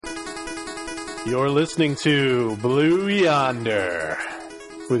You're listening to Blue Yonder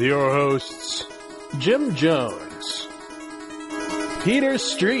with your hosts, Jim Jones, Peter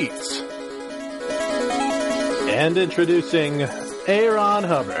Street, and introducing Aaron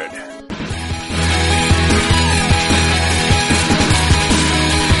Hubbard.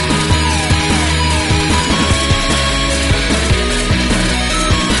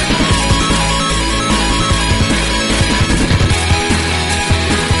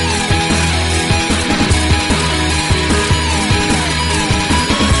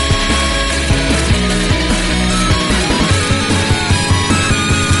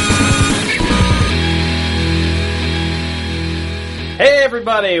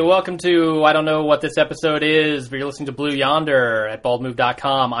 Everybody, welcome to, I don't know what this episode is, but you're listening to Blue Yonder at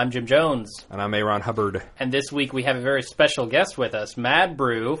baldmove.com. I'm Jim Jones. And I'm Aaron Hubbard. And this week we have a very special guest with us, Mad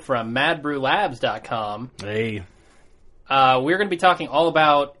Brew from madbrewlabs.com. Hey. We're going to be talking all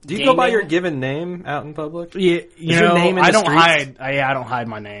about Do you gaming. go by your given name out in public? Yeah, your name in I the don't streets? hide. I don't hide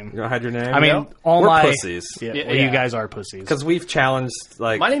my name. You don't hide your name? I mean, all We're my pussies. Yeah, Yeah, well, yeah. you guys are pussies. Because we've challenged,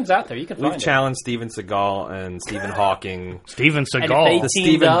 My name's out there. You can find we've challenged Steven Seagal and Stephen Hawking, Steven And Seagal. if the teamed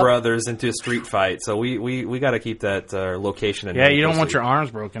Steven up. brothers, into a street fight. So we got to keep that location. And Yeah, name you don't want pussy. your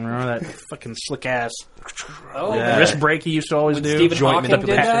arms broken. Remember that fucking slick ass it. Oh, Yeah. wrist break he used to always do? Stephen Joint Hawking did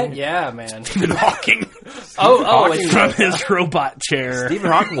manipulation. that? Yeah, man. Stephen Hawking It's from his robot chair.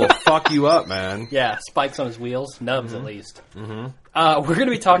 Stephen Hawking will fuck you up, man. Yeah, spikes on his wheels, nubs at least. Mm-hmm. We're going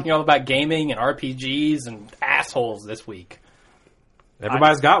to be talking all about gaming and RPGs and assholes this week.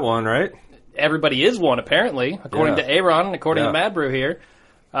 Everybody's got one, right? Everybody is one, apparently, according Yeah. to Aaron and according to Mad Brew here.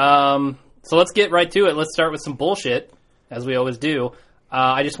 So let's get right to it. Let's start with some bullshit, as we always do.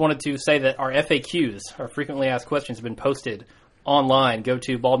 I just wanted to say that our FAQs, our frequently asked questions, have been posted online. Go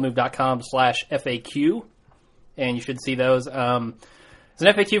to baldmove.com/FAQ, and you should see those. There's an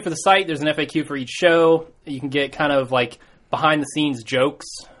FAQ for the site. There's an FAQ for each show. You can get kind of like behind-the-scenes jokes,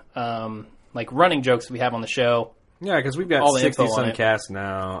 like running jokes we have on the show. Yeah, because we've got All the info 60-some on it. casts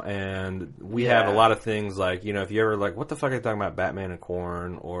now, and we Yeah. have a lot of things like, you know, if you ever like, what the fuck are you talking about, Batman and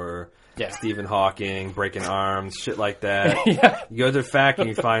Corn, or Yeah. Stephen Hawking, breaking arms, shit like that. Yeah. You go to the fact and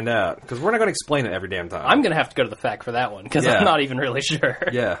you find out. Because we're not going to explain it every damn time. I'm going to have to go to the fact for that one, because Yeah. I'm not even really sure.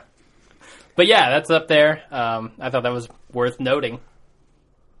 Yeah. But yeah, that's up there. I thought that was worth noting.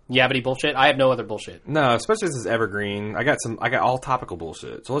 You have any bullshit? I have no other bullshit. No, especially this is evergreen. I got all topical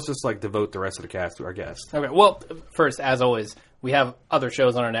bullshit. So let's just like devote the rest of the cast to our guest. Okay, well, first, as always, we have other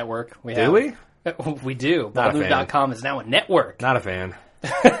shows on our network. Do we? We do. Not a fan. Baldmove.com is now a network. Not a fan.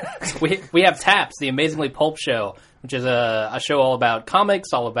 We have Taps, the Amazingly Pulp Show, which is a show all about comics,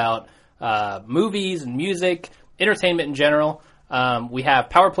 all about movies and music, entertainment in general. We have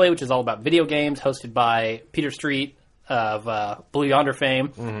Power Play, which is all about video games, hosted by Peter Street of Blue Yonder fame,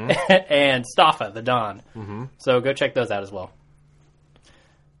 Mm-hmm. and Staffa, the Don. Mm-hmm. So go check those out as well.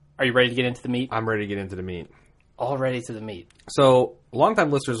 Are you ready to get into the meat? I'm ready to get into the meat. All ready to the meat. So,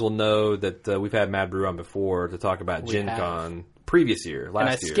 longtime listeners will know that we've had Mad Brew on before to talk about We Gen have. Con previous year, last And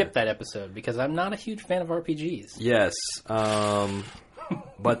I year. skipped that episode because I'm not a huge fan of RPGs. Yes.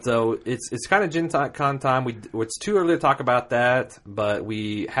 But it's kind of Gen Con time. It's too early to talk about that, but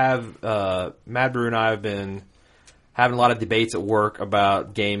we have Mad Brew and I have been having a lot of debates at work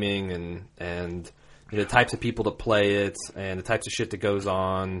about gaming and you know, the types of people that play it and the types of shit that goes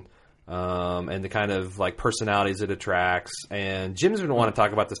on. And the kind of like personalities it attracts. And Jim's been wanting to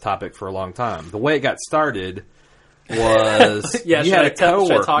talk about this topic for a long time. The way it got started was Yeah, you should had I a tell-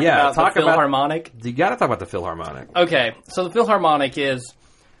 should I coworker. talk Yeah, about talk the about Philharmonic? You got to talk about the Philharmonic. Okay, so the Philharmonic is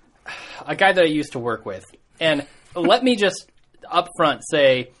a guy that I used to work with. And let me just up front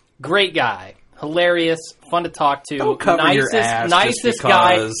say, great guy. Hilarious, fun to talk to. Don't cover your ass just nicest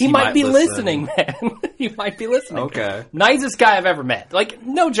guy. because He he might might be listen. listening, man. He might be listening. Okay. Nicest guy I've ever met. Like,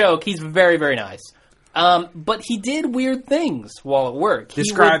 no joke, he's very, very nice. But he did weird things while at work. He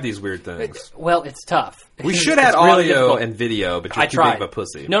Describe would- these weird things. Well, it's tough. We should It's have really audio difficult. and video, but you're I too tried. big of a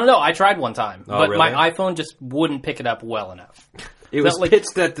pussy. No, I tried one time, Oh, but really? my iPhone just wouldn't pick it up well enough. It was like-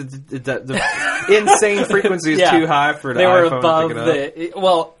 pitched at the insane frequency is Yeah. too high for the They were iPhone above to pick it up.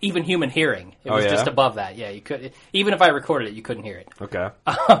 well, even human hearing. It Oh, was yeah? just above that. Yeah, you could even if I recorded it, you couldn't hear it. Okay.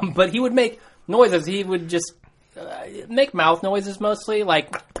 But he would make noises. He would just make mouth noises mostly,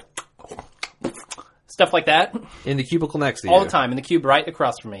 like stuff like that, In the cubicle next to you. all the time in the cube right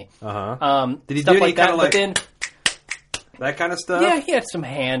across from me. Uh-huh. Did he stuff do any like that? kind of like But then, that kind of stuff? yeah, he had some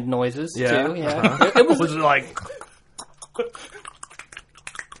hand noises Yeah, too. Yeah, uh-huh. it was Was it like...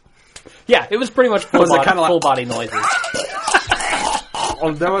 yeah, it was pretty much full, Was it body, kinda like- full body noises.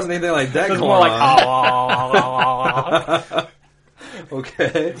 Oh, there wasn't anything like that It was going more like on.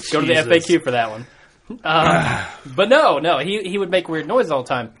 Okay. Go to the FAQ for that one. But no, he would make weird noises all the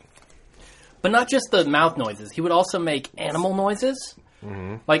time. But not just the mouth noises. He would also make animal noises.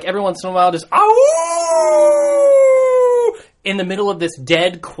 Mm-hmm. Like every once in a while, just "Ow!" in the middle of this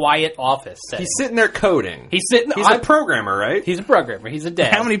dead, quiet office setting. He's sitting there coding. He's a programmer, right? He's a programmer. He's a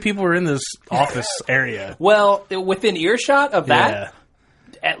dev. How many people are in this office area? Well, within earshot of that,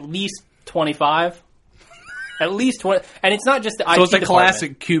 at least 25. At least 20. And it's not just the IT department. So it's a department.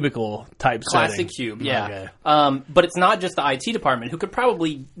 classic cubicle type Classic setting. cube, yeah. Okay. But it's not just the IT department who could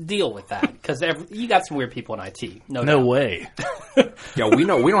probably deal with that. Because you got some weird people in IT. No doubt. way. Yeah, we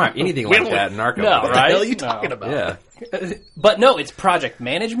don't have anything like that in our company. No, What the right? hell are you talking about? Yeah. But no, it's project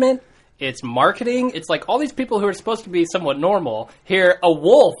management. It's marketing. It's like all these people who are supposed to be somewhat normal hear a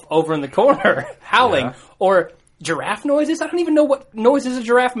wolf over in the corner howling or giraffe noises. I don't even know what noises a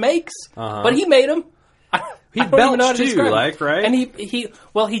giraffe makes, but he made them. He belched too, right? And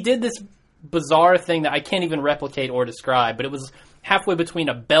he did this bizarre thing that I can't even replicate or describe, but it was halfway between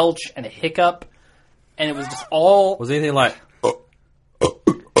a belch and a hiccup, and it was just all... Was anything like...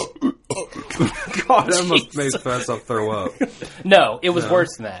 God, that must make myself throw up. No, it was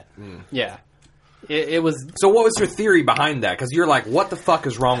worse than that. Yeah. It was... So what was your theory behind that? Because you're like, what the fuck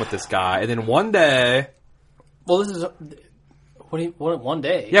is wrong with this guy? And then one day... Well, this is... What, one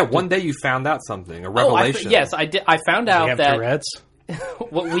day? Yeah, one day you found out something, a revelation. Yes, I did. I found out that... Tourette's?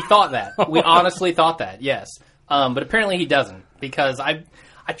 Well, we thought that. We honestly thought that, yes. But apparently he doesn't, because I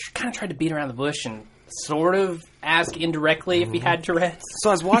kind of tried to beat around the bush and sort of ask indirectly if he had Tourette's. So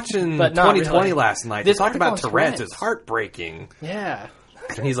I was watching But not 2020 really. last night. This They talked about article on Tourette's. Tourette's. It's heartbreaking. Yeah.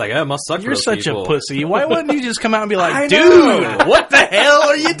 And he's like, oh, it must suck You're for those such people. a pussy. Why wouldn't you just come out and be I like, know. dude, what the hell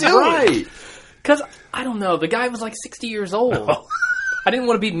are you doing? Right. Because, I don't know, the guy was like 60 years old. I didn't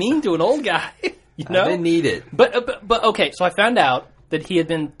want to be mean to an old guy, you know? I didn't need it. But okay, so I found out that he had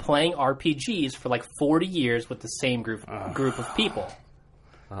been playing RPGs for like 40 years with the same group of people.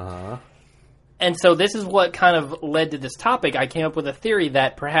 And so this is what kind of led to this topic. I came up with a theory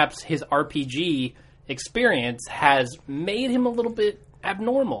that perhaps his RPG experience has made him a little bit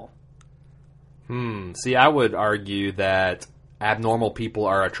abnormal. See, I would argue that abnormal people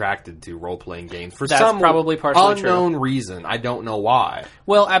are attracted to role-playing games for That's some probably partially unknown reason. I don't know why.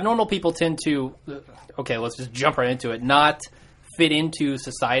 Well, abnormal people tend to, okay, let's just jump right into it, not fit into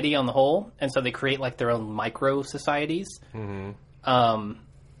society on the whole, and so they create like their own micro-societies. Mm-hmm.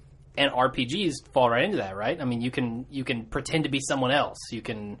 And RPGs fall right into that, right? I mean, you can pretend to be someone else. You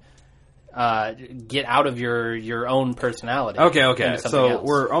can get out of your own personality. Okay. So else.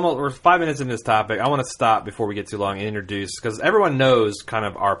 we're 5 minutes into this topic. I want to stop before we get too long and introduce, because everyone knows kind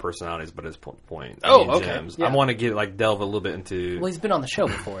of our personalities, but at this point. Okay. Jim's. Yeah. I want to delve a little bit into. Well, he's been on the show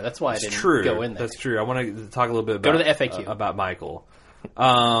before. That's why I didn't go in there. That's true. I want to talk a little bit Go about to the FAQ. About Michael.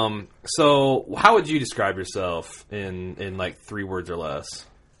 So how would you describe yourself in like 3 words or less?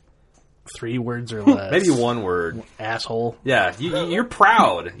 3 words or less. Maybe 1 word. Asshole. Yeah, you're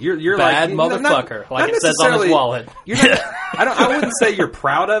proud. You're Bad like motherfucker, not like it says on his necessarily- wallet. You're not, I wouldn't say you're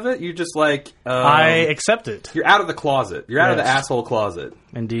proud of it. You're just like I accept it. You're out of the closet. You're out of the Yes. asshole closet.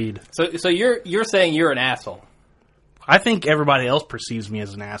 Indeed. So you're saying you're an asshole? I think everybody else perceives me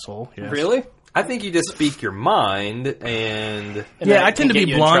as an asshole. Yes. Really? I think you just speak your mind, and And Yeah, that I tend to can be get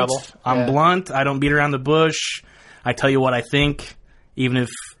you in blunt. trouble? I'm Yeah. blunt. I don't beat around the bush. I tell you what I think, even if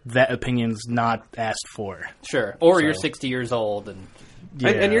that opinion's not asked for. Sure. Or you're 60 years old and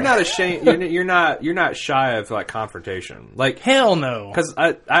and you're not ashamed. You're not shy of like confrontation. Like Hell no. because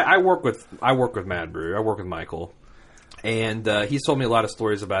I work with Mad Brew. I work with Michael, and he's told me a lot of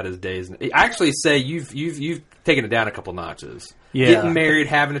stories about his days. I actually say you've taken it down a couple notches. Yeah. Getting married,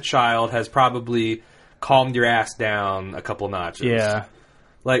 having a child has probably calmed your ass down a couple notches. Yeah.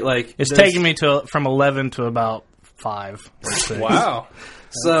 Like It's there's- taken me from 11 to about 5 or 6. wow.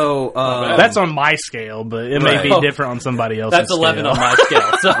 So That's on my scale, but it may Right. be different on somebody else's That's 11 scale. on my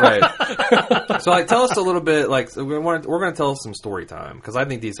scale. So. right. So like, tell us a little bit. Like, so we're going to tell some story time because I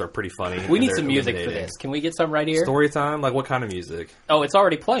think these are pretty funny. We and need they're some music for illuminating. this. Can we get some right here? Story time. Like, what kind of music? Oh, it's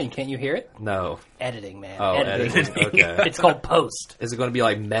already playing. Can't you hear it? No. Editing, man. Oh, editing. Okay. It's called post. Is it going to be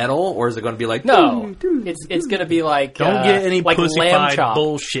like metal or is it going to be like No, it's going to be like Don't get any like lamb pussified chop.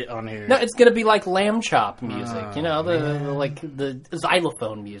 bullshit on here. No, it's going to be like lamb chop music. You know, the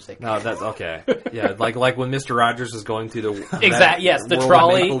xylophone music. No, that's okay. Yeah, like when Mr. Rogers is going through the Exactly. Yes, the world of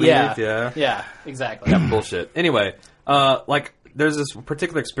trolley. Maple Leaf, Yeah. Yeah. Exactly. Bullshit. Anyway, like there's this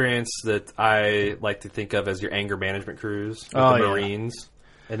particular experience that I like to think of as your anger management cruise with Oh, the yeah. Marines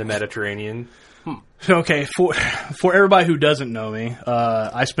in the Mediterranean. Okay, for everybody who doesn't know me,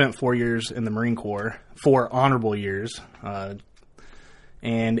 I spent 4 years in the Marine Corps, 4 honorable years.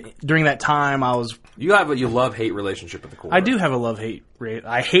 And during that time, You have a love-hate relationship with the Corps. I do have a love-hate rate.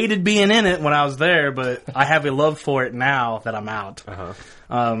 I hated being in it when I was there, but I have a love for it now that I'm out.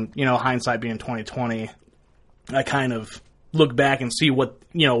 Hindsight being 2020, I kind of look back and see what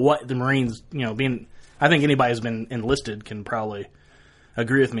the Marines, I think anybody who's been enlisted can probably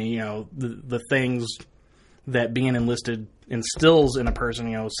agree with me. The things that being enlisted instills in a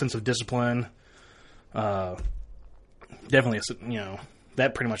person, a sense of discipline, definitely,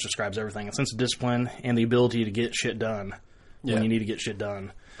 that pretty much describes everything. A sense of discipline and the ability to get shit done when you need to get shit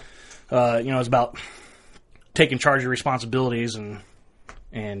done. It's about taking charge of your responsibilities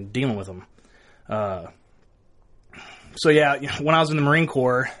and dealing with them. When I was in the Marine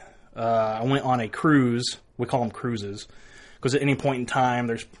Corps, I went on a cruise. We call them cruises because at any point in time,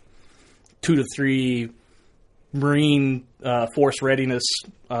 there's 2 to 3 Marine force readiness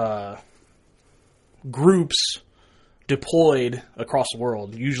groups deployed across the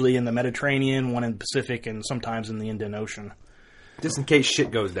world, usually in the Mediterranean, one in the Pacific, and sometimes in the Indian Ocean. Just in case shit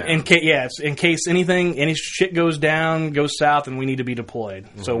goes down. In case any shit goes down, goes south, and we need to be deployed.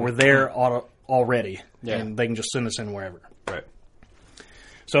 Mm-hmm. So we're there already, and they can just send us in wherever. Right.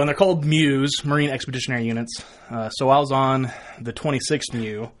 So, and they're called MUs, Marine Expeditionary Units. So I was on the 26th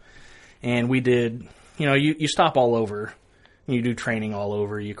MU, and we did, you stop all over. You do training all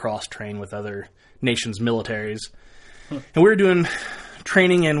over. You cross-train with other nations' militaries. And we were doing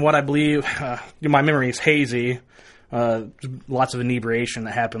training in what I believe, my memory is hazy, lots of inebriation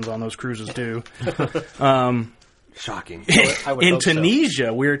that happens on those cruises too. Shocking. In Tunisia.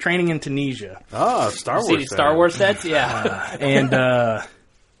 So. We were training in Tunisia. Oh, Star Wars. See these Star Wars sets? Yeah.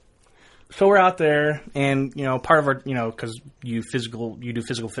 So we're out there, and, part of our, because you do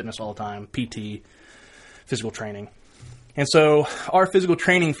physical fitness all the time, PT, physical training. And so our physical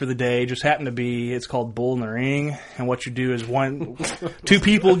training for the day just happened to be, it's called Bull in the Ring. And what you do is 2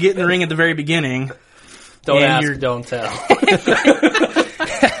 people get in the ring at the very beginning. Don't ask, don't tell.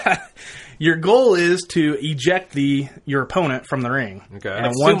 Your goal is to eject your opponent from the ring. Okay.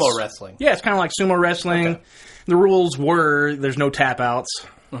 And sumo wrestling. Yeah, it's kind of like sumo wrestling. Okay. The rules were there's no tap outs.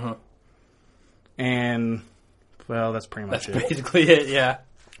 Uh-huh. And, well, that's pretty much it. That's basically it, yeah.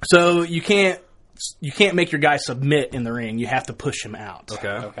 So you can't make your guy submit in the ring. You have to push him out.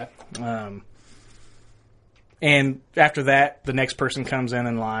 Okay. And after that, the next person comes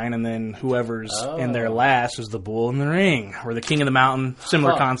in line, and then whoever's in there last is the bull in the ring, or the king of the mountain.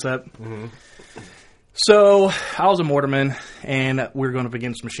 Similar concept. Mm-hmm. So I was a mortarman, and we were going up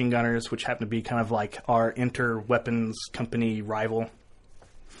against machine gunners, which happened to be kind of like our inter-weapons company rival.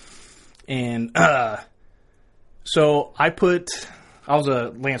 And so I was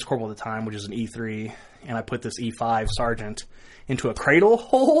a Lance Corporal at the time, which is an E3, and I put this E5 sergeant into a cradle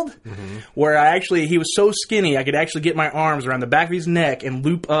hold where he was so skinny I could actually get my arms around the back of his neck and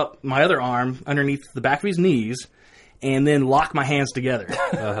loop up my other arm underneath the back of his knees and then lock my hands together.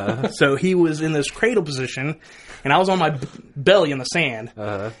 Uh-huh. So he was in this cradle position, and I was on my belly in the sand,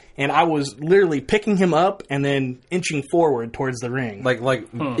 and I was literally picking him up and then inching forward towards the ring. Like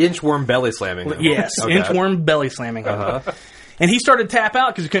inchworm belly slamming him. Yes, inchworm belly slamming him. And he started to tap out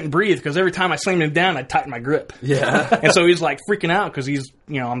because he couldn't breathe, because every time I slammed him down, I'd tighten my grip. Yeah. And so he's like freaking out because he's,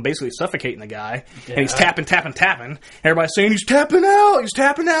 I'm basically suffocating the guy. Yeah. And he's tapping. Everybody's saying, he's tapping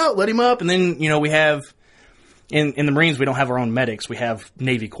out, let him up. And then, we have, in the Marines, we don't have our own medics. We have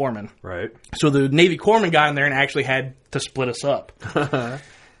Navy corpsmen. Right. So the Navy corpsman got in there and actually had to split us up.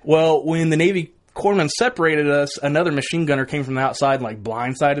 Well, when the Navy corpsman separated us, another machine gunner came from the outside and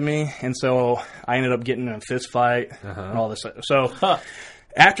blindsided me, and so I ended up getting in a fist fight and all this. So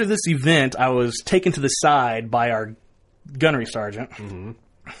after this event, I was taken to the side by our gunnery sergeant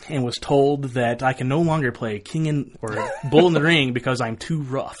and was told that I can no longer play or bull in the ring because I'm too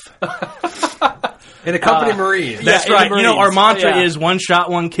rough. In a company Marine. That's right. Our mantra is one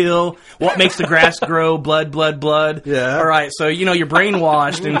shot, one kill. What makes the grass grow? Blood, blood, blood. Yeah. All right. So, you're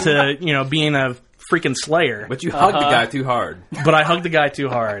brainwashed into, being a freaking slayer. But you hugged the guy too hard. But I hugged the guy too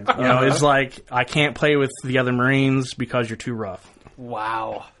hard. It's like, I can't play with the other Marines because you're too rough.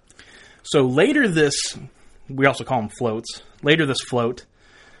 Wow. So later we also call them floats. Later this float,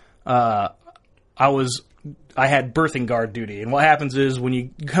 I had berthing guard duty, and what happens is when you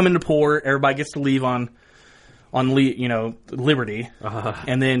come into port, everybody gets to leave on liberty,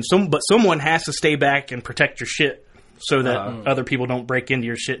 and then someone has to stay back and protect your shit so that other people don't break into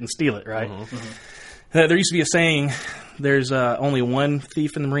your shit and steal it, right? There used to be a saying: "There's only one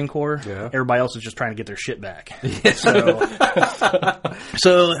thief in the Marine Corps. Yeah. Everybody else is just trying to get their shit back."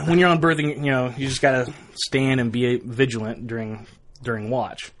 So when you're on berthing, you just gotta stand and be vigilant during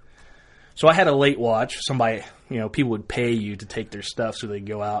watch. So I had a late watch. Somebody, people would pay you to take their stuff so they'd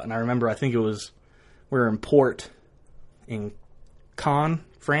go out. And I remember, I think we were in Port in Cannes,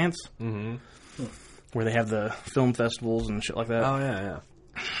 France, where they have the film festivals and shit like that. Oh, yeah.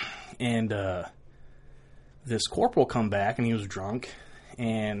 And this corporal come back, and he was drunk.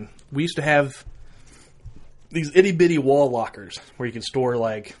 And we used to have these itty-bitty wall lockers where you could store,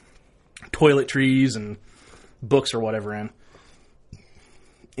 like, toiletries and books or whatever in.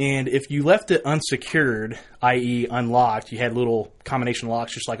 And if you left it unsecured, i.e. unlocked, you had little combination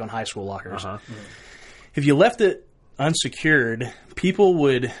locks just like on high school lockers. If you left it unsecured, people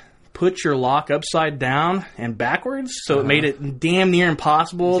would put your lock upside down and backwards, so it made it damn near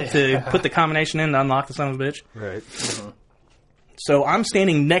impossible to put the combination in to unlock the son of a bitch. Right. So I'm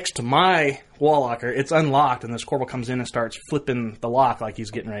standing next to my wall locker. It's unlocked, and this corporal comes in and starts flipping the lock like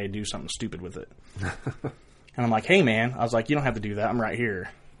he's getting ready to do something stupid with it. And I'm like, hey, man. I was like, you don't have to do that. I'm right here.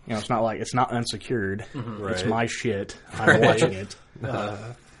 It's not like it's not unsecured. It's my shit. I'm watching it.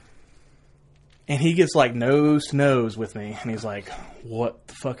 And he gets like nose to nose with me, and he's like, "What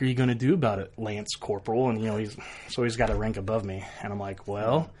the fuck are you going to do about it, Lance Corporal?" And he's got a rank above me, and I'm like,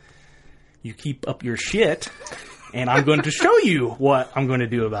 "Well, you keep up your shit, and I'm going to show you what I'm going to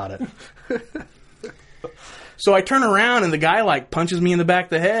do about it." So I turn around, and the guy, like, punches me in the back of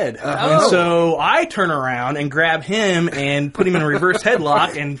the head. And so I turn around and grab him and put him in a reverse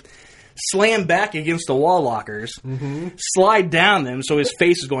headlock and slam back against the wall lockers, slide down them so his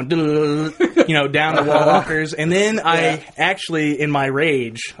face is going, down the wall lockers. And then I actually, in my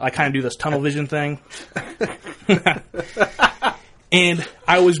rage, I kind of do this tunnel vision thing. And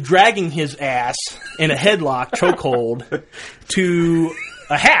I was dragging his ass in a headlock chokehold to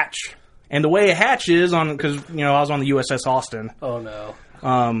a hatch. And the way a hatch is because I was on the USS Austin. Oh no.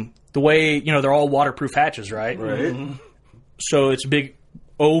 The way they're all waterproof hatches, right? Right. So it's a big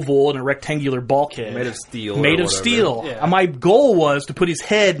oval and a rectangular bulkhead Made of steel. Yeah. My goal was to put his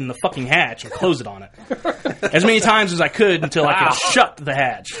head in the fucking hatch and close it on it as many times as I could until I could shut the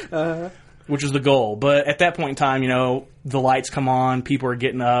hatch, which was the goal. But at that point in time, the lights come on, people are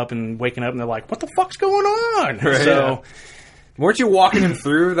getting up and waking up, and they're like, "What the fuck's going on?" Right, so. Weren't you walking him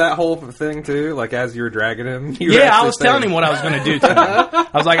through that whole thing, too? Like, as you were dragging him? I was telling him what I was going to do to him. I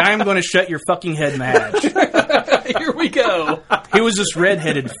was like, I am going to shut your fucking head in the hatch. Here we go. He was this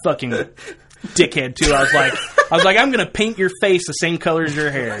redheaded fucking dickhead, too. I was like, I'm going to paint your face the same color as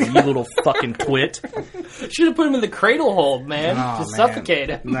your hair, you little fucking twit. Should have put him in the cradle hold, man. To suffocate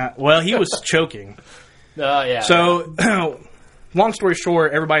him. Well, he was choking. Yeah. So... long story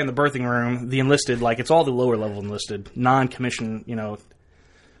short, everybody in the birthing room, the enlisted, like, it's all the lower level enlisted, non-commissioned,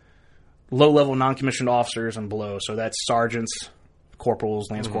 low-level non-commissioned officers and below. So that's sergeants,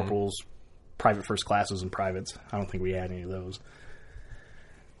 corporals, lance corporals, private first classes, and privates. I don't think we had any of those.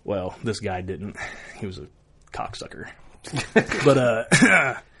 Well, this guy didn't. He was a cocksucker.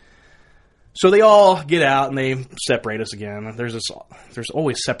 But, so they all get out and they separate us again. There's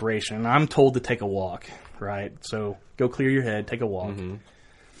always separation. I'm told to take a walk, right? So go clear your head, take a walk.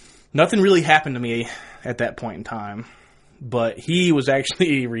 Nothing really happened to me at that point in time, but he was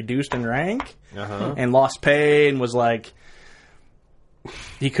actually reduced in rank and lost pay and was like,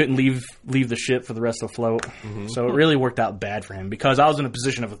 he couldn't leave the ship for the rest of the float. So it really worked out bad for him because I was in a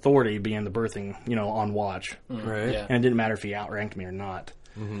position of authority being the birthing, on watch. Right. Yeah. And it didn't matter if he outranked me or not.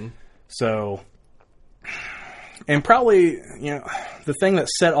 So, and probably, the thing that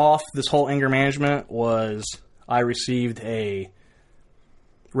set off this whole anger management was I received a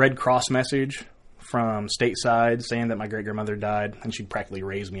Red Cross message from stateside saying that my great-grandmother died and she practically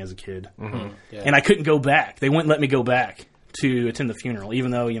raised me as a kid. Yeah. And I couldn't go back. They wouldn't let me go back to attend the funeral,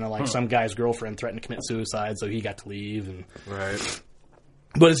 even though, some guy's girlfriend threatened to commit suicide, so he got to leave. And Right.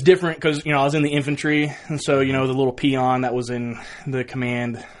 But it's different because, I was in the infantry, and so, the little peon that was in the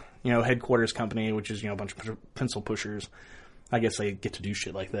command... headquarters company, which is, a bunch of pencil pushers. I guess they get to do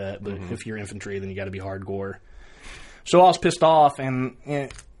shit like that, but if you're infantry, then you got to be hardcore. So I was pissed off, and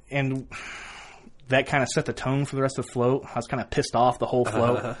that kind of set the tone for the rest of the float. I was kind of pissed off the whole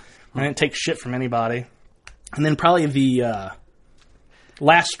float. I didn't take shit from anybody. And then probably the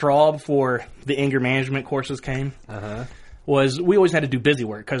last straw before the anger management courses came was we always had to do busy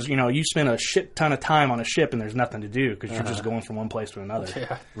work because, you spend a shit ton of time on a ship and there's nothing to do because you're just going from one place to another.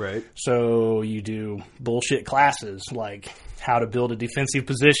 Yeah. Right. So you do bullshit classes like how to build a defensive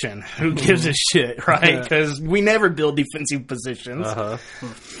position. Who gives a shit, right? Because we never build defensive positions.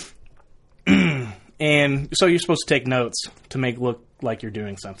 And so you're supposed to take notes to make look like you're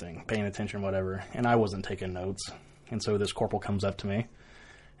doing something, paying attention, whatever. And I wasn't taking notes. And so this corporal comes up to me.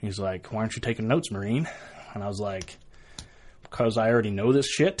 He's like, "Why aren't you taking notes, Marine?" And I was like, because I already know this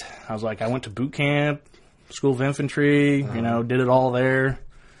shit. I was like, I went to boot camp, School of Infantry, did it all there.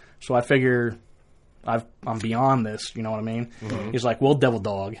 So I figure I'm beyond this, you know what I mean? He's like, well, Devil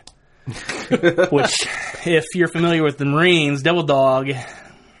Dog. Which, if you're familiar with the Marines, Devil Dog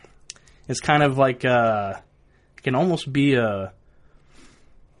is kind of like, it can almost be a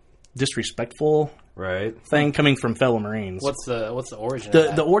disrespectful thing coming from fellow Marines. What's the origin of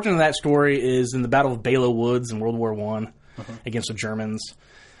that? The origin of that story is in the Battle of Belo Woods in World War I against the Germans.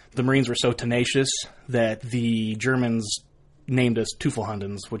 The Marines were so tenacious that the Germans named us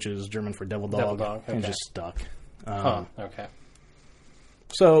Teufelhundens, which is German for devil dog, and just stuck. Okay.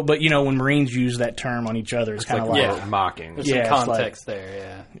 So, but when Marines use that term on each other, it's kind of like mocking. There's some context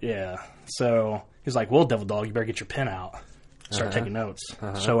there, Yeah. So he's like, well, Devil Dog, you better get your pen out. Start taking notes.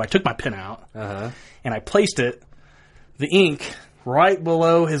 So I took my pen out, and I placed the ink, right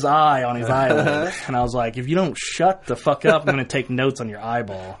below his eye on his eyelid. And I was like, if you don't shut the fuck up, I'm going to take notes on your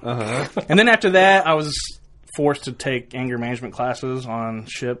eyeball. And then after that, I was forced to take anger management classes on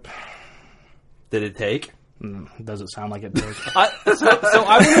ship. Did it take? Does it sound like it did? So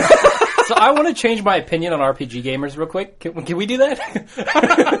I want to change my opinion on RPG gamers real quick. Can we do that?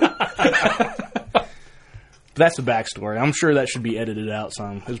 That's the backstory. I'm sure that should be edited out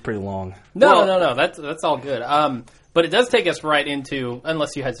some. It was pretty long. No. That's all good. But it does take us right into,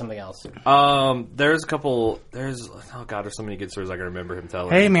 unless you had something else. There's a couple. There's so many good stories I can remember him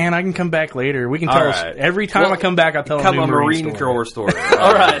telling. Hey man, I can come back later. We can tell us every time I come back. I'll tell a new Marine story.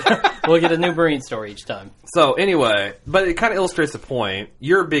 All right, we'll get a new Marine story each time. So anyway, but it kind of illustrates the point.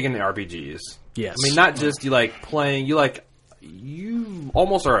 You're big into RPGs. Yes. I mean, not just you like playing. You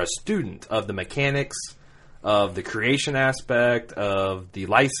almost are a student of the mechanics, of the creation aspect, of the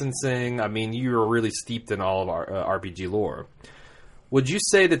licensing. I mean, you are really steeped in all of our RPG lore. Would you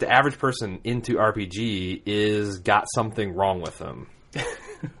say that the average person into RPG is got something wrong with them?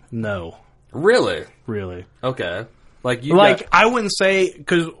 No. Really? Really. Okay. I wouldn't say,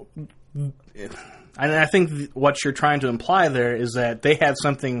 because I think what you're trying to imply there is that they have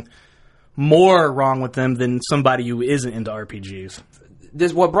something more wrong with them than somebody who isn't into RPGs.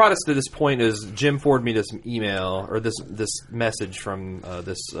 What brought us to this point is Jim forwarded me this email or this message from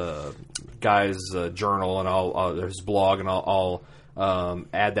this guy's journal and his blog, and I'll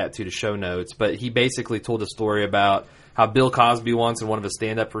add that to the show notes. But he basically told a story about how Bill Cosby once in one of his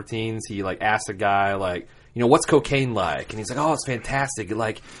stand-up routines, he asked a guy what's cocaine like? And he's like, oh, it's fantastic.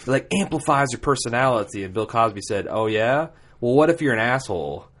 It amplifies your personality. And Bill Cosby said, oh yeah? Well, what if you're an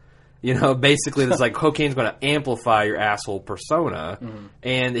asshole? Basically, it's cocaine's going to amplify your asshole persona. Mm-hmm.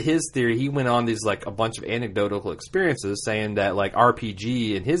 And his theory, he went on these a bunch of anecdotal experiences saying that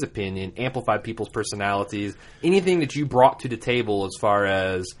RPG, in his opinion, amplified people's personalities. Anything that you brought to the table as far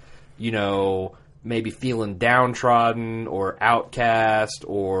as, maybe feeling downtrodden or outcast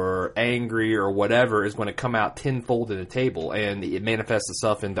or angry or whatever is going to come out tenfold in the table. And it manifests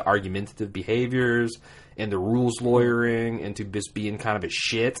itself into argumentative behaviors, into rules lawyering, into just being kind of a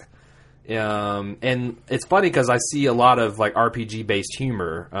shit. And it's funny because I see a lot of RPG based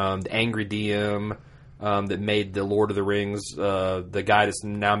humor. The Angry DM that made the Lord of the Rings, the guy that's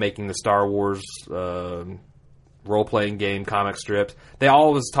now making the Star Wars role playing game comic strips. They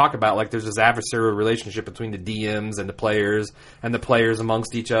always talk about there's this adversarial relationship between the DMs and the players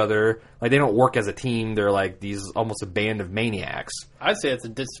amongst each other. They don't work as a team. They're these almost a band of maniacs. I'd say it's a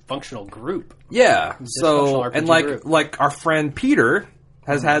dysfunctional group. Yeah. So and our friend Peter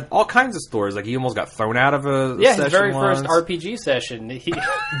has had all kinds of stories. He almost got thrown out of a session his very once. first RPG session.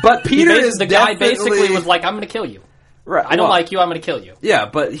 But Peter is the guy basically was like, I'm going to kill you. Right. I don't like you, I'm going to kill you. Yeah,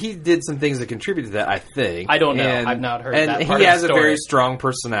 but he did some things that contributed to that, I think. I don't know. I've not heard that part of the story. And he has a very strong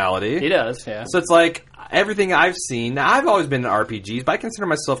personality. He does, yeah. So it's everything I've seen. Now, I've always been in RPGs, but I consider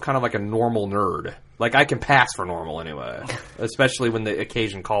myself kind of like a normal nerd. I can pass for normal anyway, especially when the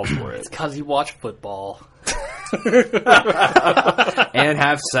occasion calls for it. It's because you watch football. And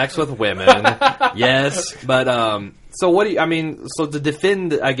have sex with women. Yes, but so what do you? So to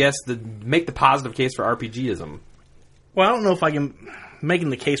defend, I guess, make the positive case for RPGism. Well, I don't know if I can making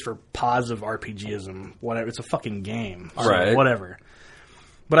the case for positive RPGism. Whatever, it's a fucking game, so right? Whatever.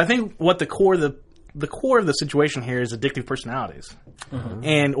 But I think what the core of the situation here is addictive personalities,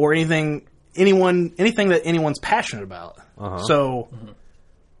 and or anything that anyone's passionate about. So.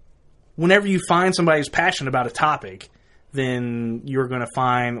 Whenever you find somebody who's passionate about a topic, then you're going to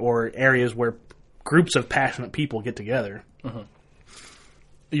find, or areas where groups of passionate people get together,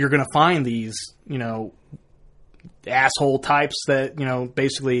 you're going to find these, asshole types that,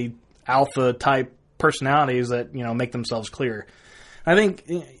 basically alpha type personalities that, make themselves clear. I think,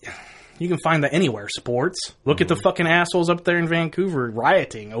 You can find that anywhere. Sports. Look at the fucking assholes up there in Vancouver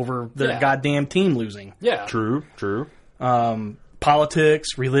rioting over their goddamn team losing. Yeah. True.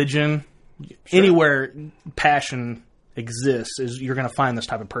 Politics, religion, anywhere passion exists, you're going to find this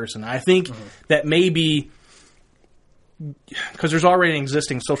type of person. I think that maybe because there's already an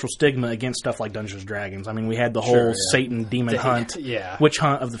existing social stigma against stuff like Dungeons & Dragons. I mean, we had the whole Satan demon hunt, witch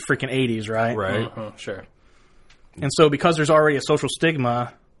hunt of the freaking 80s, right? Right. Sure. And so because there's already a social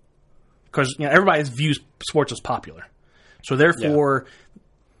stigma, because everybody views sports as popular. So therefore,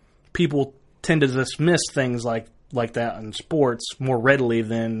 people tend to dismiss things like that in sports more readily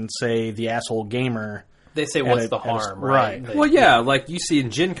than, say, the asshole gamer. They say, what's the harm, right? Well, yeah, like you see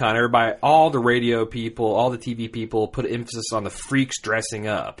in Gen Con, everybody, all the radio people, all the TV people put emphasis on the freaks dressing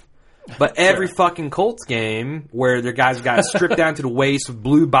up. But every fucking Colts game where their guys got stripped down to the waist with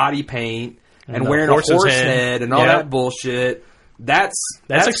blue body paint and wearing a horse head and all that bullshit, that's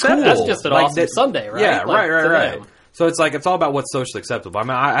acceptable. Cool. That's just an awesome Sunday, right? Yeah, like, right. So it's like, it's all about what's socially acceptable. I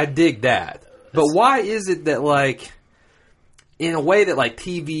mean, I dig that. But why is it that, like, in a way that, like,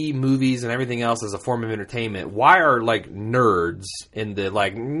 TV, movies, and everything else is a form of entertainment, why are, like, nerds in the,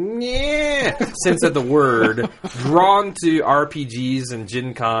 like, sense of the word drawn to RPGs and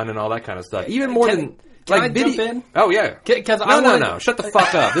Gen Con and all that kind of stuff? Even more than... Can I jump in? Oh, yeah. No. Shut the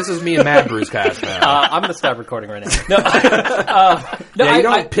fuck up. This is me and Mad Brew's cast now. I'm going to stop recording right now. No, you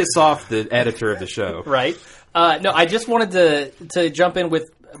don't piss off the editor of the show. Right. No, I just wanted to jump in with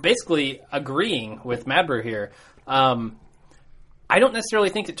basically agreeing with Mad Brew here. I don't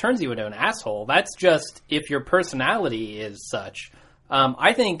necessarily think it turns you into an asshole. That's just if your personality is such.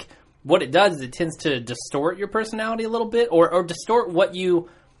 I think what it does is it tends to distort your personality a little bit or distort what you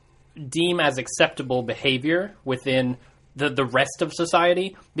deem as acceptable behavior within the rest of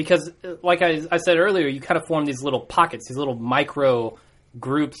society. Because, like I said earlier, you kind of form these little pockets, these little micro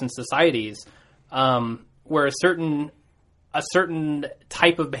groups and societies where a certain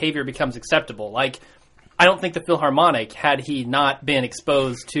type of behavior becomes acceptable. Like, I don't think the Philharmonic, had he not been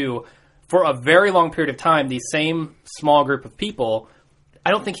exposed to, for a very long period of time, the same small group of people,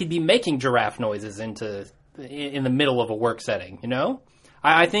 I don't think he'd be making giraffe noises in the middle of a work setting, you know?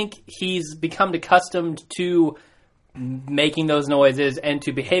 I think he's become accustomed to making those noises and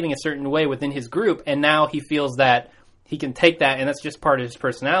to behaving a certain way within his group, and now he feels that he can take that, and that's just part of his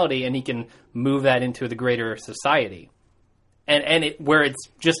personality, and he can move that into the greater society. And where it's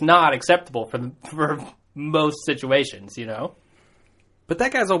just not acceptable for most situations, you know? But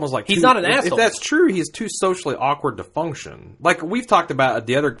that guy's almost like... He's not an asshole. If that's true, he's too socially awkward to function. Like, we've talked about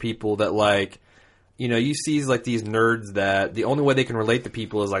the other people that, like, you know, you see, like, these nerds that the only way they can relate to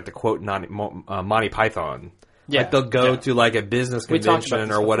people is, like, to quote Monty Python. Yeah. Like, they'll go to, like, a business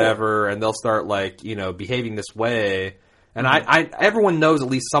convention or whatever, and they'll start, like, you know, behaving this way. And everyone knows at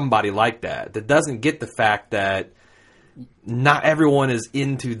least somebody like that doesn't get the fact that not everyone is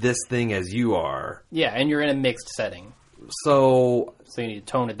into this thing as you are. Yeah, and you're in a mixed setting. So you need to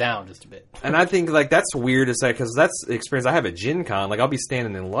tone it down just a bit. And I think, like, that's weird to say, because that's the experience I have at Gen Con. Like, I'll be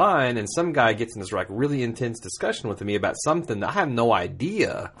standing in line, and some guy gets in this, like, really intense discussion with me about something that I have no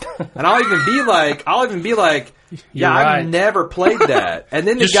idea. And I'll even be like, yeah, I've never played that. And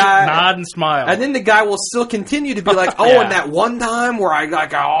then the guy... nod and smile. And then the guy will still continue to be like, and that one time where I,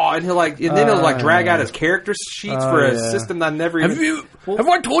 like, and he'll, like, and then he'll, like, drag out his character sheets for a system that I never even... Have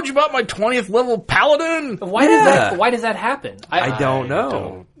I told you about my 20th level paladin? Why does that happen? I don't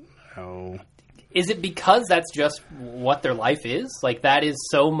know. Is it because that's just what their life is? Like, that is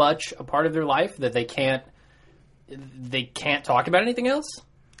so much a part of their life that they can't talk about anything else?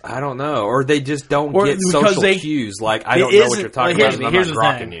 I don't know. Or they just don't get social cues. Like, I don't know what you're talking about, and I'm not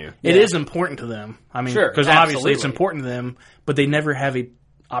rocking you. It is important to them. I mean, because obviously it's important to them, but they never have an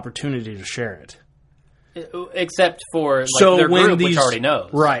opportunity to share it. Except for their group, which already knows.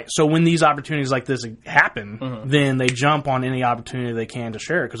 Right. So when these opportunities like this happen, then they jump on any opportunity they can to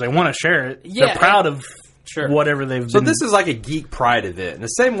share it because they want to share it. Yeah, they're proud of whatever they've been. So this is like a geek pride event. In the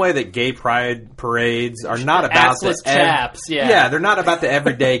same way that gay pride parades are not about assless chaps. Yeah, they're not about the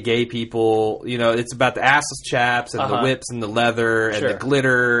everyday gay people. You know, it's about the assless chaps and the whips and the leather and the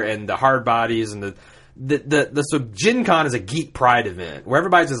glitter and the hard bodies and so Gen Con is a geek pride event where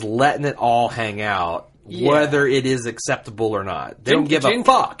everybody's just letting it all hang out. Yeah. Whether it is acceptable or not. They don't give a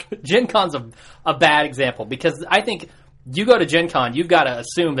fuck. Gen Con's a bad example because I think you go to Gen Con, you've got to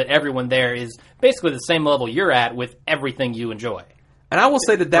assume that everyone there is basically the same level you're at with everything you enjoy. And I will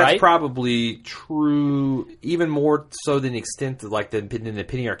say that's probably true even more so than the extent of like the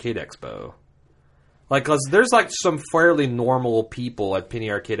Penny Arcade Expo. Like, 'cause there's like some fairly normal people at Penny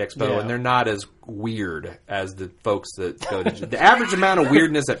Arcade Expo, Yeah. and they're not as weird as the folks that go to. The average amount of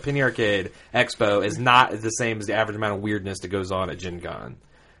weirdness at Penny Arcade Expo is not the same as the average amount of weirdness that goes on at Gen Con.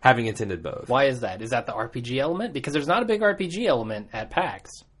 Having attended both, Why is that? Is that the RPG element? Because there's not a big RPG element at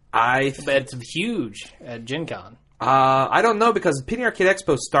PAX, but but it's huge at Gen Con. I don't know, because Penny Arcade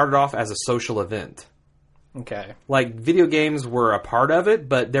Expo started off as a social event. Okay. Like, video games were a part of it,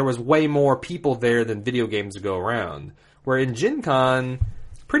 but there was way more people there than video games to go around. Where in Gen Con,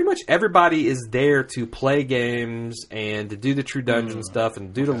 pretty much everybody is there to play games and to do the True Dungeon stuff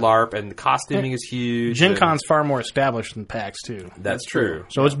and do the LARP, and the costuming is huge. Gen and- Con's far more established than PAX too. That's true.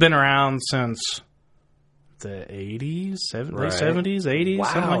 So it's been around since the 80s, late Right. 70s, 80s, Wow,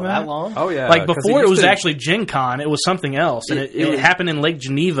 something like that. long? Oh, yeah. Like 'cause before it used was to- actually Gen Con, it was something else. And It it was- happened in Lake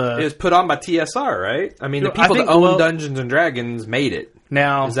Geneva. It was put on by TSR, right? I mean, the I people think- that own well- Dungeons and Dragons made it.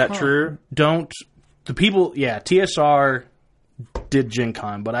 Now, Is that true? TSR did Gen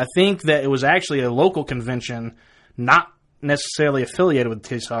Con, but I think that it was actually a local convention, not necessarily affiliated with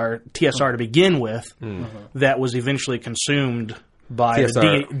TSR to begin with, that was eventually consumed by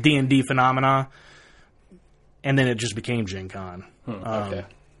TSR. the D&D phenomena, and then it just became Gen Con. Okay.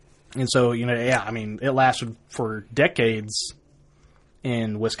 And so, I mean, it lasted for decades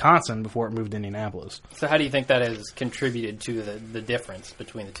in Wisconsin before it moved to Indianapolis. So how do you think that has contributed to the difference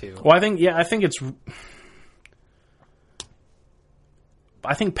between the two? Well,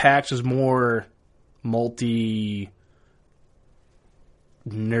 I think PAX is more multi-nerd.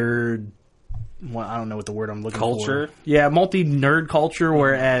 Well, I don't know what the word I'm looking Culture? for. Yeah, multi-nerd culture,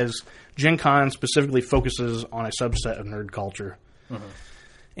 whereas Gen Con specifically focuses on a subset of nerd culture.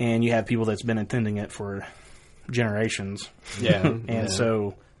 And you have people that's been attending it for generations. Yeah. And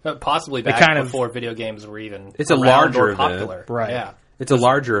so... Possibly back kind of- before video games were even It's a around larger or event. popular. Right. Yeah. It's a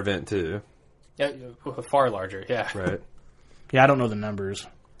larger event, too. Yeah, far larger, yeah. Right. Yeah, I don't know the numbers.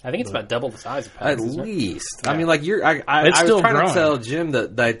 I think it's about double the size of At PAX. isn't it? least. Yeah. I mean, like, I It's was still trying growing. to tell Jim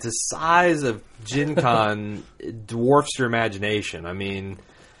that the size of Gen Con dwarfs your imagination. I mean,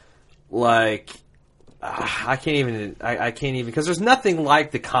 like, I can't even, because there's nothing like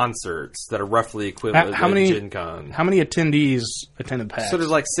the concerts that are roughly equivalent How to many- Gen Con. How many attendees attended PAX? So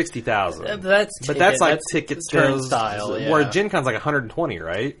there's like 60,000. That's But that's like ticket ticket turnstile. sales. Yeah. Where Gen Con's like 120,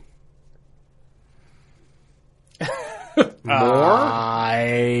 right? More?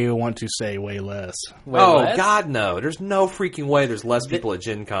 I want to say way less. Way oh, less? God, no. There's no freaking way there's less people at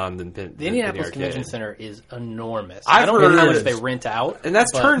Gen Con than Penny The Indianapolis Arcade. Convention Center is enormous. I've I don't know how heard- much they rent out. And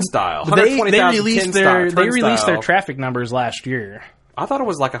that's but- Turnstile. They 120,000 released they released their traffic numbers last year. I thought it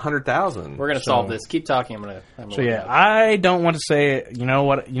was like 100,000. We're going to solve this. Keep talking. I'm going to. So yeah, I don't want to say it. You know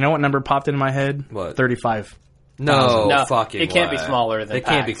what number popped into my head? What? 35. No, No, fucking it can't be way. smaller than It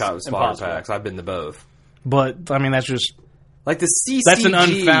can't be PAX. smaller than Impossible. PAX. I've been to both. But I mean that's just Like the CCG. that's an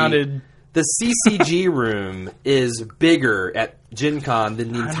unfounded. The CCG room is bigger at Gen Con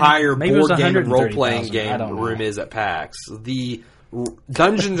than the entire maybe it was board game and 130,000. role-playing I game don't know. room is at PAX. The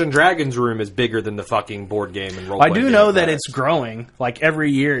Dungeons and Dragons room is bigger than the fucking board game and I role-playing do game know at that PAX. it's growing. Like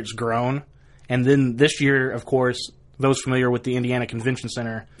every year, it's grown, and then this year, of course, those familiar with the Indiana Convention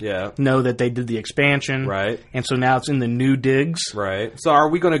Center Yeah. know that they did the expansion, Right. And so now it's in the new digs. Right. So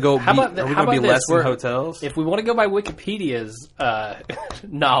are we going to go How about are we how going to be about less this? in hotels? If we want to go by Wikipedia's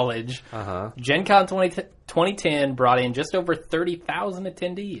knowledge, Gen Con 2010 brought in just over 30,000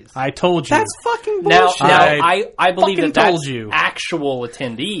 attendees. I told you. That's fucking Now, bullshit. I believe fucking that told that's you. actual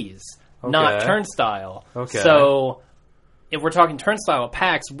attendees, not Okay. Turnstile. Okay. So if we're talking Turnstile at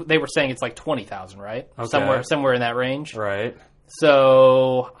PAX, they were saying it's like 20,000, right? Okay. Somewhere in that range. Right.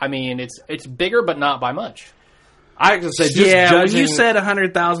 So I mean, it's bigger, but not by much. I have to say, just yeah, judging, when you said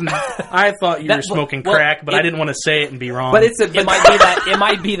 100,000, I thought you were That- smoking well, crack, but I it- didn't want to say it and be wrong. but it's a It might be that. It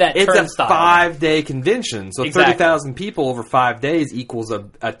might be that it's Turnstile. a 5-day convention, so Exactly. 30,000 people over 5 days equals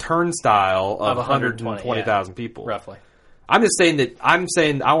a turnstile of Of 120,000 people. roughly. I'm just saying that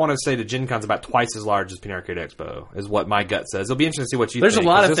I want to say that Gen Con's about twice as large as Penny Arcade Expo is what my gut says. It'll be interesting to see what you There's think. a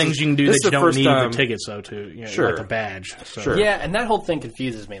lot 'cause of this things is- you can do this that is you the don't first need time- the tickets, though, to Sure. like the badge. So. Sure. Yeah, and that whole thing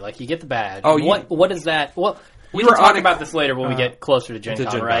confuses me. Like, you get the badge. Oh, what is that? Well, we You can were talk on a- about this later when we get closer to Gen to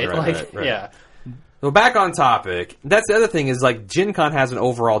Con, Gen Con, right? right, Like, right. yeah. Well, back on topic. That's the other thing is like Gen Con has an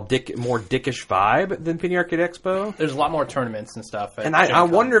overall more dickish vibe than Penny Arcade Expo. There's a lot more tournaments and stuff. at And Gen I Con.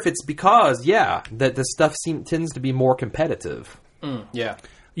 wonder if it's because, that the stuff tends to be more competitive. Yeah.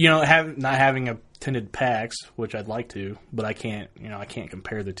 You know, not having attended PAX, which I'd like to, but I can't. I can't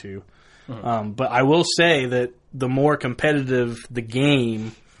compare the two. But I will say that the more competitive the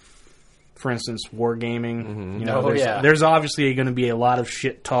game, for instance, wargaming, Oh, yeah. there's obviously going to be a lot of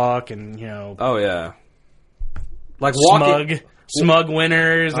shit talk, and Oh, yeah. Like walking. Smug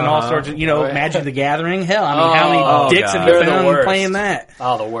winners and all sorts of, Magic the Gathering. Hell, I mean, how many dicks have They're you the found worst. playing that?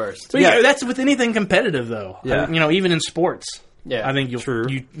 Oh, the worst. But that's with anything competitive, though. Yeah. Even in sports. Yeah. I think you True.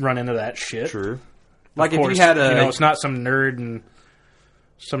 run into that shit. True. Of Like course, if you had it's not some nerd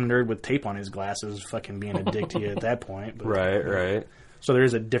with tape on his glasses fucking being a dick to you at that point. But, Right. So there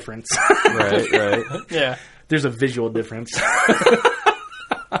is a difference. Right. Yeah. There's a visual difference.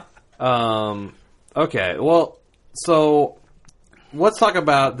 Okay. Well, so let's talk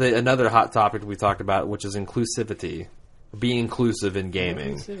about another hot topic we talked about, which is inclusivity. Be inclusive in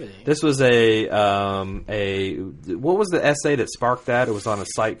gaming. Inclusivity. This was what was the essay that sparked that? It was on a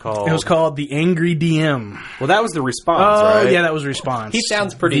site called. It was called The Angry DM. Well, that was the response, Oh, right? yeah, that was a response. He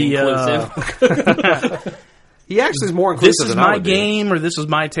sounds pretty inclusive. He actually is more inclusive This is than I my would be. game, or this is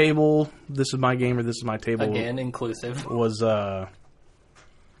my table. This is my game, or this is my table. Again, inclusive. Was the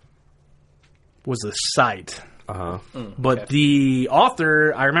site. Uh-huh. But okay. the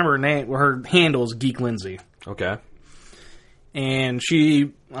author, I remember her name. Her handle is Geek Lindsay, Okay. and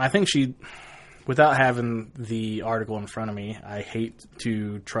I think she, without having the article in front of me, I hate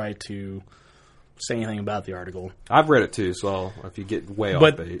to try to say anything about the article. I've read it too, so if you get way off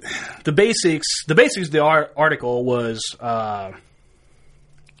But bait. the basics of the article was,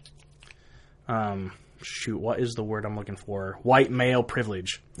 what is the word I'm looking for? White male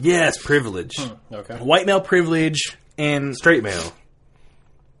privilege. Yes, privilege. Okay. White male privilege and Straight male.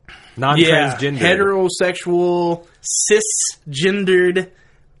 Non-transgender. heterosexual, cisgendered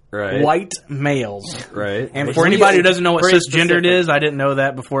Right. white males. Right. And for anybody who doesn't know what Pretty cisgendered specific. is, I didn't know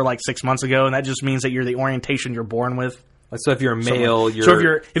that before like 6 months ago, and that just means that you're the orientation you're born with. So if you're a male, you're... So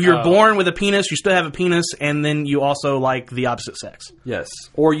if you're born with a penis, you still have a penis, and then you also like the opposite sex. Yes.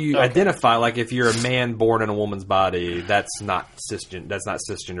 Or you identify, like if you're a man born in a woman's body, that's not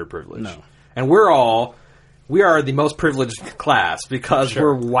cisgender privilege. No. And we are the most privileged class because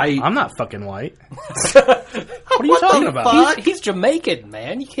we're white. I'm not fucking white. What are you talking about? He's Jamaican,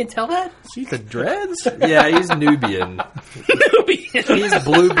 man. You can't tell that? See the dreads? Yeah, he's Nubian. He's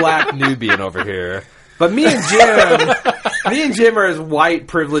blue-black Nubian over here. But me and Jim are as white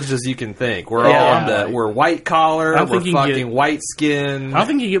privileged as you can think. We're we're white collar, we're fucking white skin. I don't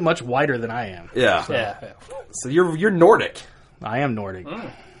think you get much whiter than I am. Yeah. Yeah. So you're Nordic. I am Nordic.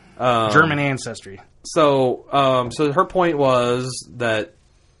 German ancestry. So her point was that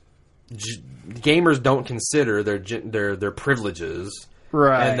gamers don't consider their privileges,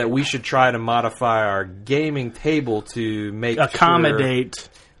 Right. and that we should try to modify our gaming table to make Accommodate. sure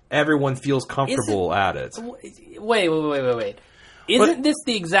everyone feels comfortable at it. Wait. Isn't this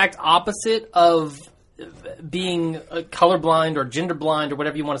the exact opposite of being colorblind or gender blind or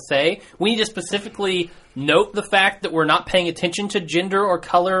whatever you want to say? We need to specifically note the fact that we're not paying attention to gender or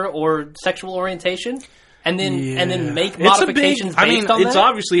color or sexual orientation, and then make modifications based on it's that.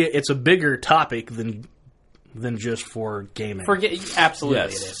 obviously it's a bigger topic than just for gaming. Absolutely,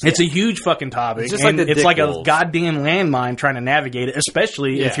 Yes. it is. It's a huge fucking topic. It's just and like the it's dick like wolves. a goddamn landmine trying to navigate it,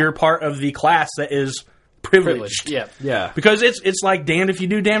 especially if you're part of the class that is privileged. Yeah. Yeah. Because it's like damned if you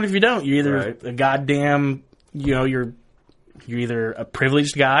do, damned if you don't. You're either Right. a goddamn, you're either a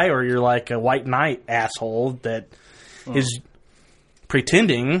privileged guy or you're like a white knight asshole that is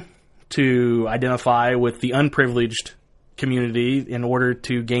pretending to identify with the unprivileged community in order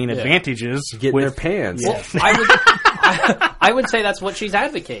to gain advantages. Get in with their pants. Well, I would say that's what she's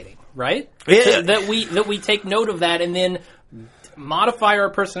advocating, right? Yeah. So that we take note of that and then modify our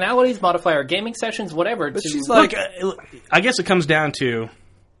personalities, modify our gaming sessions, whatever. But to, she's like, I guess it comes down to.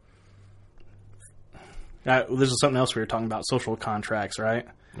 This is something else we were talking about, social contracts, right?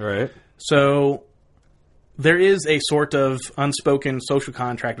 right. So there is a sort of unspoken social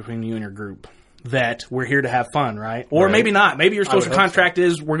contract between you and your group that we're here to have fun, right? Or Right. maybe not. Maybe your social hope contract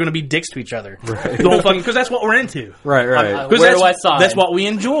is we're going to be dicks to each other. Right. The whole fucking, because that's what we're into. Right. Where 'Cause do I sign? That's what we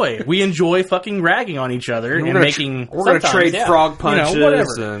enjoy. We enjoy fucking ragging on each other and making. We're going to sometimes, trade yeah. frog punches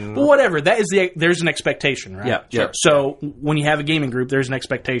whatever. and But whatever. That is there's an expectation, right? Yeah, sure. So when you have a gaming group, there's an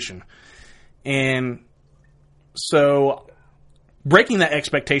expectation. And so breaking that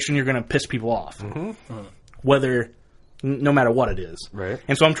expectation, you're going to piss people off. No matter what it is. Right.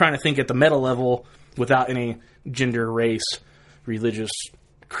 And so I'm trying to think at the meta level without any gender, race, religious,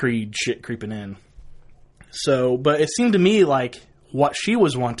 creed shit creeping in. So, but it seemed to me like what she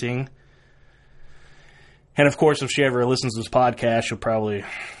was wanting, and of course, if she ever listens to this podcast, she'll probably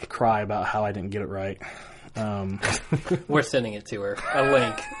cry about how I didn't get it right. We're sending it to her. A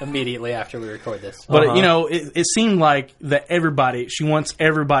link immediately after we record this. But it seemed like that she wants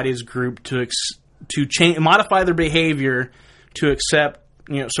everybody's group to change, modify their behavior to accept,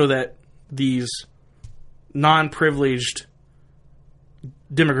 so that these non-privileged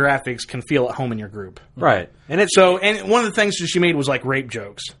demographics can feel at home in your group. Right. And it's And one of the things that she made was like rape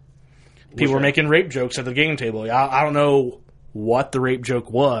jokes. People were making rape jokes at the game table. I don't know what the rape joke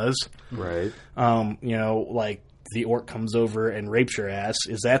was. right. Like the orc comes over and rapes your ass.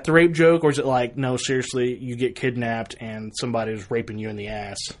 Is that the rape joke? Or is it like, no, seriously, you get kidnapped and somebody's raping you in the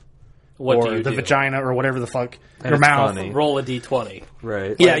ass? What or do you the do? vagina or whatever the fuck. And your it's mouth. funny. Roll a d20.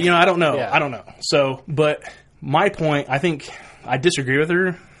 Right. Yeah, I don't know. Yeah. I don't know. So, but my point, I think I disagree with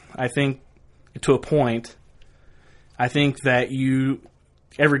her. I think to a point, I think that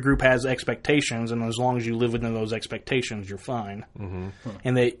every group has expectations, and as long as you live within those expectations, you're fine. Mm-hmm.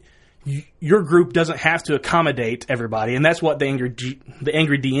 And that your group doesn't have to accommodate everybody, and that's what the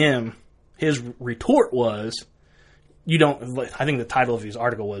angry DM, his retort was. You don't. I think the title of his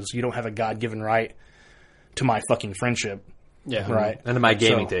article was, "You don't have a God-given right to my fucking friendship." Yeah. Right. And to my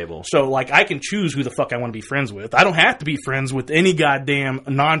gaming table. So, like, I can choose who the fuck I want to be friends with. I don't have to be friends with any goddamn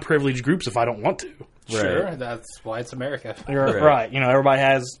non-privileged groups if I don't want to. Sure, Right. that's why it's America. Right. Everybody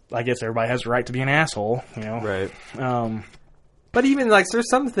has the right to be an asshole, Right. Um, But even, like, there's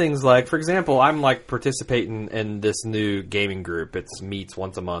some things, like, for example, I'm, like, participating in this new gaming group. It's meets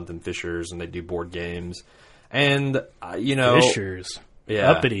once a month in Fishers, and they do board games. And, Fishers.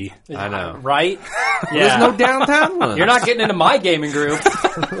 Yeah. Uppity. I know. Right? There's Yeah. no downtown ones. You're not getting into my gaming group.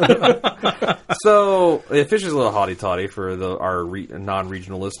 So, Fishers a little hotty-toddy for our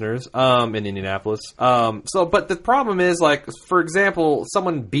non-regional listeners in Indianapolis. But the problem is, like, for example,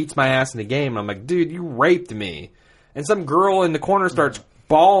 someone beats my ass in a game, and I'm like, dude, you raped me. And some girl in the corner starts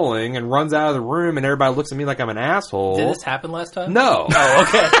bawling and runs out of the room, and everybody looks at me like I'm an asshole. Did this happen last time? No. Oh,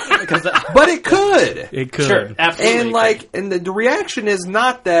 okay. Because But it could. It could. sure, absolutely. And like, and the reaction is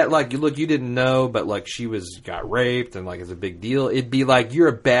not that like, you didn't know, but like she got raped and like it's a big deal. It'd be like you're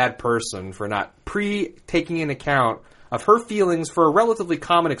a bad person for not taking into account of her feelings for a relatively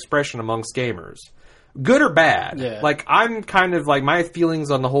common expression amongst gamers, good or bad. Yeah. Like I'm kind of like my feelings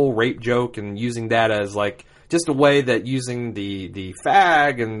on the whole rape joke and using that as like just a way that using the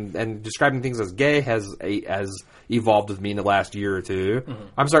fag and describing things as gay has evolved with me in the last year or two. Mm-hmm.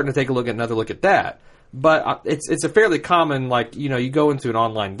 I'm starting to take another look at that. But it's a fairly common, like, you go into an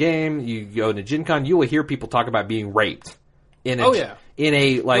online game, you go into Gen Con, you will hear people talk about being raped in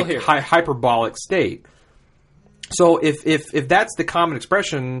a like hyperbolic state. So if that's the common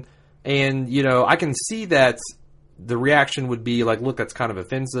expression, and I can see that the reaction would be like, look, that's kind of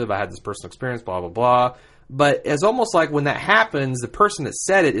offensive. I had this personal experience, blah blah blah. But it's almost like when that happens, the person that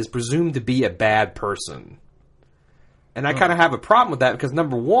said it is presumed to be a bad person. And I kind of have a problem with that because,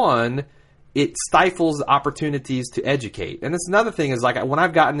 number one, it stifles opportunities to educate. And that's another thing is, like, when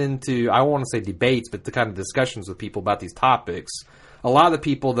I've gotten into, I don't want to say debates, but the kind of discussions with people about these topics, a lot of the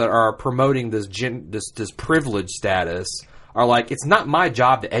people that are promoting this privilege status are like, it's not my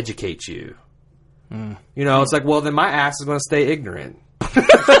job to educate you. It's like, well, then my ass is going to stay ignorant.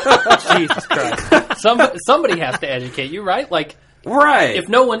 Jesus Christ. Somebody has to educate you, right? Like, right. If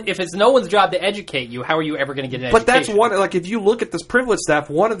it's no one's job to educate you, how are you ever going to get an education? But education? that's one. Like, if you look at this privilege stuff,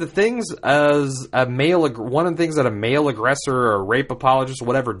 one of the things that a male aggressor or rape apologist or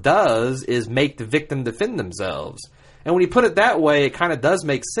whatever does is make the victim defend themselves. And when you put it that way, it kind of does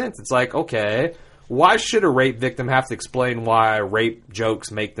make sense. It's like, okay, why should a rape victim have to explain why rape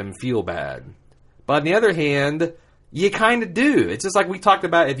jokes make them feel bad? But on the other hand, you kind of do. It's just like we talked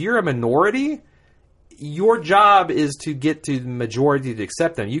about. If you're a minority, your job is to get to the majority to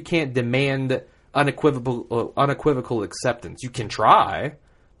accept them. You can't demand unequivocal acceptance. You can try,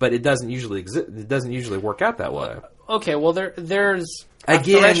 but it doesn't usually exist. It doesn't usually work out that way. Okay, well, there's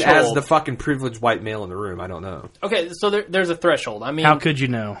again, threshold. as the fucking privileged white male in the room, I don't know. Okay, so there's a threshold. I mean, how could you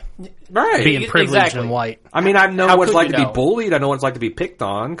know? Right, being privileged exactly. and white. I mean, I know How what it's could like you to know? be bullied. I know what it's like to be picked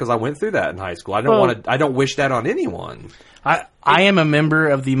on because I went through that in high school. I don't wish that on anyone. I am a member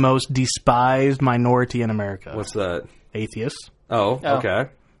of the most despised minority in America. What's that? Atheists. Oh, okay.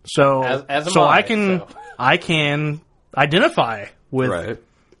 So As am so I, I can identify with Right.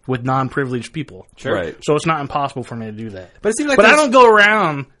 with non-privileged people. Sure. Right. So it's not impossible for me to do that. But it seems like But I there's- don't go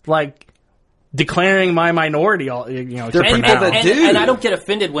around like declaring my minority. There are except people for now. that do. And I don't get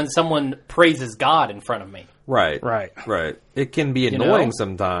offended when someone praises God in front of me. Right. Right. It can be annoying know?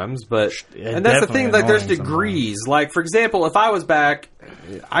 sometimes, but It's and that's the definitely thing. Like, there's annoying degrees. Like, for example, if I was back,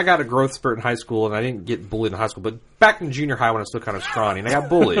 I got a growth spurt in high school, and I didn't get bullied in high school, but back in junior high when I was still kind of scrawny, and I got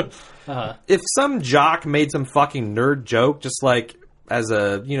bullied. If some jock made some fucking nerd joke, just like as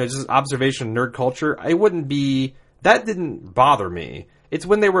a just observation of nerd culture, it wouldn't be that didn't bother me. It's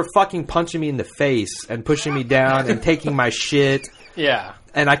when they were fucking punching me in the face and pushing me down and taking my shit Yeah.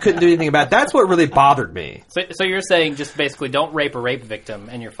 and I couldn't do anything about it. That's what really bothered me. So you're saying just basically don't rape a rape victim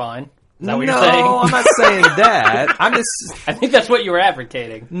and you're fine? Is that what No, you're saying? I'm not saying that. I'm just I think that's what you were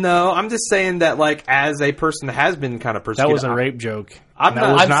advocating. no. I'm just saying that, like, as a person that has been kind of persecuted, That was a rape joke. I'm That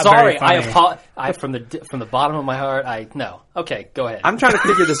not- was I'm not sorry. very funny. From the bottom of my heart. No. Okay, go ahead. I'm trying to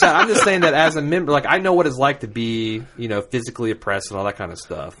figure this out. I'm just saying that as a member, like, I know what it's like to be, physically oppressed and all that kind of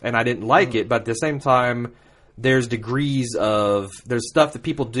stuff, and I didn't like it. But at the same time, there's degrees of there's stuff that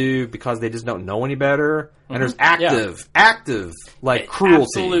people do because they just don't know any better, and there's active like cruelty.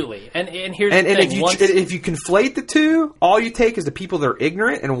 Absolutely. And here's And the thing. if you conflate the two, all you take is the people that are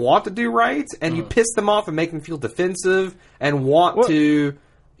ignorant and want to do right, and you piss them off and make them feel defensive and want to,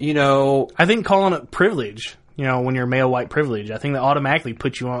 I think calling it privilege, when you're male white privilege, I think that automatically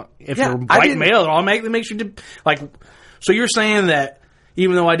puts you on. If Yeah, you're I white didn't- male, it automatically makes you like. So you're saying that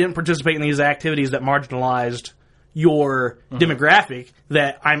even though I didn't participate in these activities that marginalized your demographic,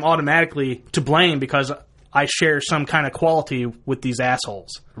 that I'm automatically to blame because I share some kind of quality with these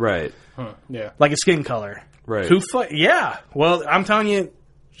assholes, right. Yeah. like a skin color. Right. Yeah. Well, I'm telling you,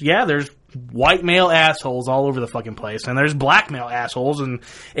 there's white male assholes all over the fucking place, and there's black male assholes and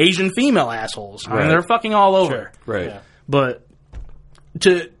Asian female assholes. I mean, Right. they're fucking all over. Right. Yeah. But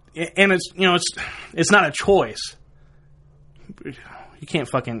it's not a choice. You can't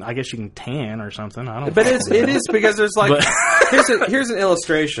fucking. I guess you can tan or something. I don't. But it is because there's like But- here's an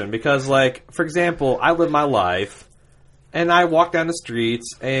illustration because, like, for example, I live my life and I walk down the streets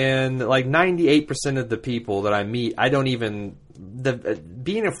and like 98% of the people that I meet, I don't even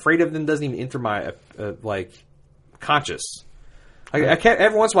being afraid of them doesn't even enter my like conscious. I can't.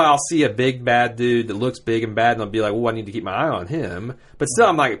 Every once in a while, I'll see a big bad dude that looks big and bad, and I'll be like, "Well, I need to keep my eye on him." But still,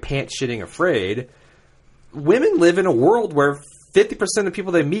 I'm like pants shitting afraid. Women live in a world where 50% of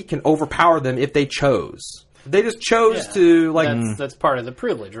people they meet can overpower them if they chose. They just chose to like. That's part of the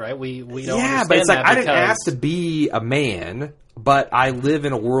privilege, right? We don't. Yeah, understand but it's like that I didn't because- ask to be a man, but I live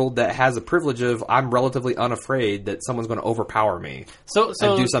in a world that has the privilege of I'm relatively unafraid that someone's going to overpower me So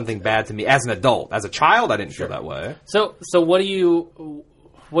and do something bad to me as an adult. As a child, I didn't feel that way. So what do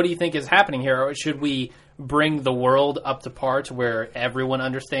you think is happening here? Or should we bring the world up to par to where everyone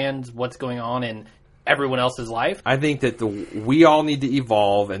understands what's going on in everyone else's life? I think that we all need to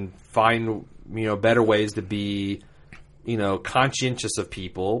evolve and find better ways to be conscientious of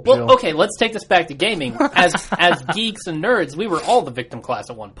people. Well, okay, let's take this back to gaming. As geeks and nerds, we were all the victim class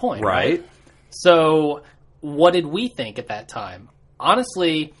at one point, right? So what did we think at that time?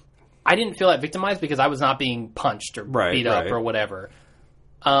 Honestly, I didn't feel that victimized because I was not being punched or beat up or whatever.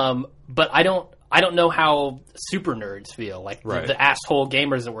 But I don't know how super nerds feel, like the asshole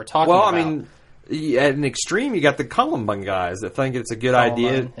gamers that we're talking about. Well, I mean, at an extreme, you got the Columbine guys that think it's a good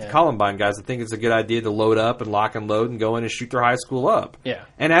idea. Yeah. Columbine guys that think it's a good idea to load up and lock and load and go in and shoot their high school up. Yeah.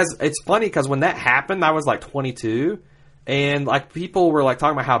 And it's funny because when that happened, I was like 22, and like people were like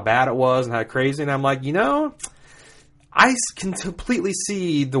talking about how bad it was and how crazy, and I'm like, I can completely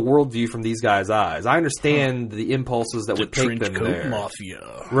see the worldview from these guys' eyes. I understand the impulses that would take them there. Mafia.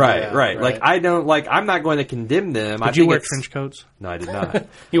 Right. right. Like I'm not going to condemn them. Did you wear trench coats? No, I did not.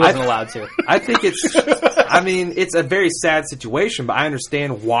 he wasn't allowed to. I think it's a very sad situation, but I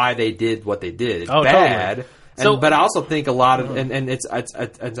understand why they did what they did. It's bad. Totally. But I also think a lot of, and it's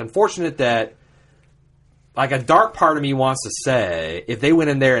unfortunate that, like, a dark part of me wants to say, if they went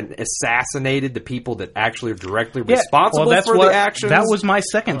in there and assassinated the people that actually are directly responsible for the actions. That was my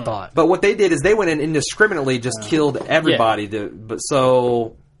second thought. But what they did is they went in indiscriminately, just killed everybody. Again,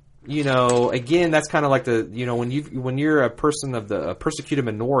 that's kind of like when you're a person of a persecuted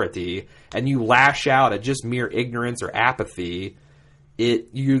minority and you lash out at just mere ignorance or apathy,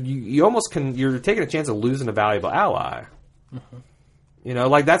 you almost you're taking a chance of losing a valuable ally. Mm-hmm.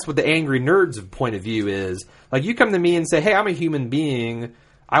 Like that's what the angry nerd's point of view is. Like you come to me and say, "Hey, I'm a human being.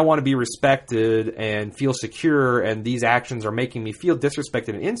 I want to be respected and feel secure, and these actions are making me feel disrespected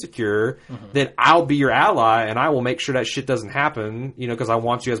and insecure." Mm-hmm. Then I'll be your ally, and I will make sure that shit doesn't happen. Because I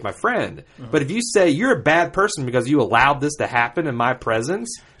want you as my friend. Mm-hmm. But if you say you're a bad person because you allowed this to happen in my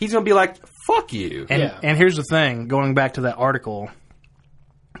presence, he's gonna be like, "Fuck you." And here's the thing: going back to that article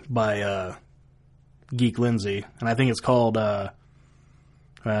by Geek Lindsay, and I think it's called.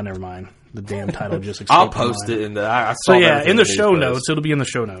 Never mind. The damn title just escaped. I'll post it in the. I saw in the show notes, it'll be in the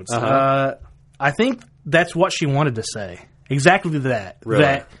show notes. Uh-huh. I think that's what she wanted to say. Exactly that.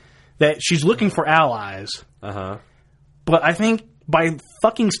 Really? That she's looking for allies. Uh-huh. But I think by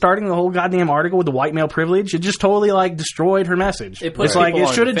fucking starting the whole goddamn article with the white male privilege, it just totally like destroyed her message. It's like it people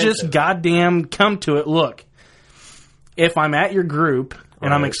on should have just defensive. goddamn come to it. Look, if I'm at your group,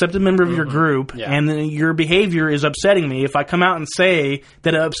 and I'm an accepted member of your group, and then your behavior is upsetting me, if I come out and say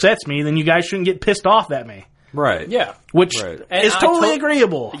that it upsets me, then you guys shouldn't get pissed off at me. Right. Yeah. Which is totally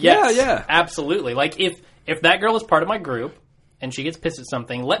agreeable. Yes, yeah. Absolutely. Like, if that girl is part of my group, and she gets pissed at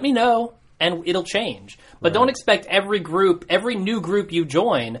something, let me know, and it'll change. But don't expect every new group you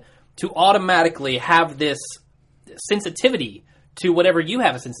join, to automatically have this sensitivity to whatever you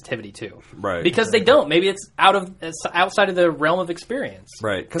have a sensitivity to. Right. Because they don't. Maybe it's outside of the realm of experience.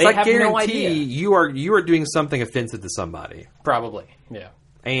 Right. Because They I have no guarantee idea. you are doing something offensive to somebody. Probably. Yeah.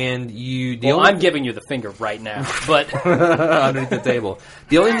 And I'm giving you the finger right now, but underneath the table.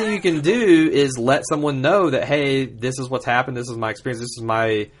 The only thing you can do is let someone know that, hey, this is what's happened. This is my experience. This is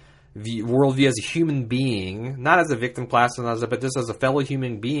my worldview as a human being, not as a victim class, but just as a fellow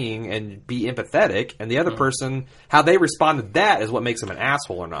human being, and be empathetic. And the other person, how they respond to that is what makes them an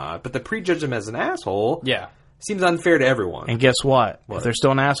asshole or not. But to prejudge them as an asshole, seems unfair to everyone. And guess what? If they're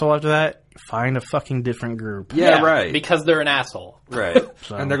still an asshole after that, find a fucking different group. Yeah, right. Because they're an asshole. Right.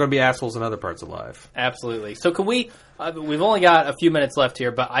 And they're going to be assholes in other parts of life. Absolutely. So can we, we've only got a few minutes left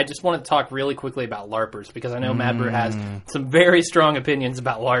here, but I just want to talk really quickly about LARPers, because I know Mad Brew has some very strong opinions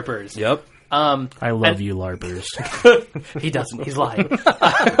about LARPers. Yep. I love you, LARPers. He doesn't. He's lying.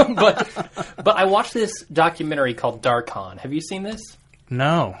 But I watched this documentary called Darkon. Have you seen this?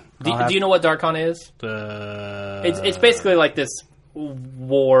 No. Do you know what Darkon is? It's basically like this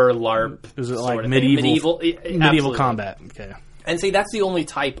war LARP. Is it like sort of medieval thing. Medieval absolutely. Combat? Okay. And see, that's the only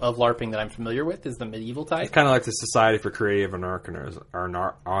type of LARPing that I'm familiar with, is the medieval type. It's kind of like the Society for Creative Anachronism.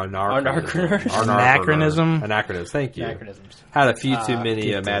 Anachronism. Anachronism. Thank you. Anachronisms. Had a few too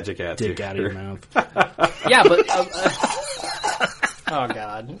many magic ads. Dick out of your mouth. Yeah, but... oh,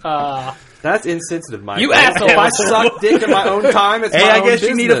 God. That's insensitive, Mike. You asshole! If I suck dick in my own time, it's hey, my I own guess you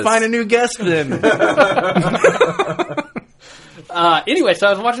business. need to find a new guest then. Anyway, so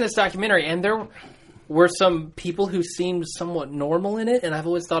I was watching this documentary, and there were some people who seemed somewhat normal in it, and I've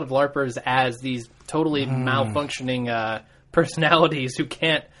always thought of LARPers as these totally malfunctioning personalities who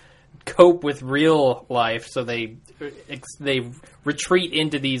can't cope with real life, so they retreat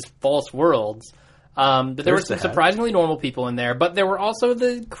into these false worlds. But there were some surprisingly normal people in there, but there were also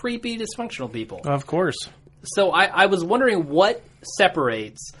the creepy, dysfunctional people. Of course. So I was wondering what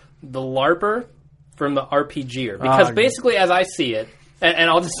separates the LARPer from the RPGer. Because basically, as I see it, and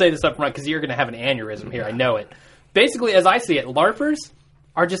I'll just say this up front because you're going to have an aneurysm here, I know it. Basically, as I see it, LARPers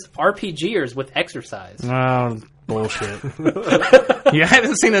are just RPGers with exercise. Oh, bullshit. You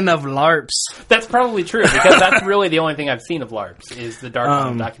haven't seen enough LARPs. That's probably true, because that's really the only thing I've seen of LARPs, is the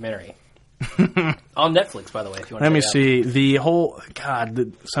Dark documentary. On Netflix, by the way, if you want to Let me see. The whole...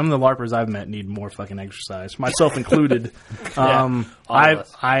 God, some of the LARPers I've met need more fucking exercise. Myself included. I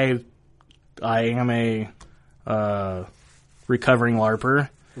am a recovering LARPer.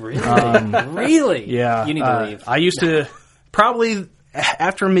 Really? Really? Yeah. You need to leave. I used to... Probably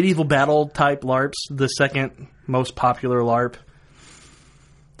after medieval battle type LARPs, the second most popular LARP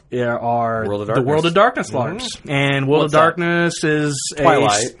are the World of Darkness LARPs. And World of Darkness is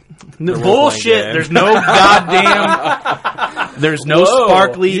Twilight. Bullshit. There's no goddamn... There's no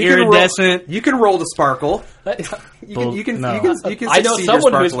sparkly, iridescent... You can roll the sparkle. You can I know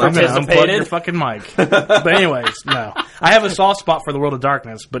someone who's I'm going to unplug participated. your fucking mic. But anyways, no. I have a soft spot for the World of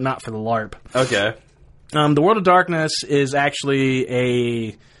Darkness, but not for the LARP. Okay. The World of Darkness is actually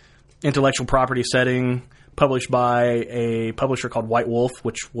a intellectual property setting published by a publisher called White Wolf,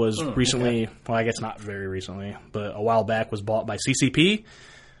 which was recently, well, I guess not very recently, but a while back was bought by CCP,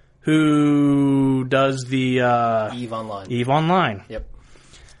 who does the EVE Online. EVE Online. Yep.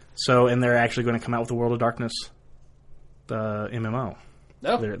 So, and they're actually going to come out with the World of Darkness MMO.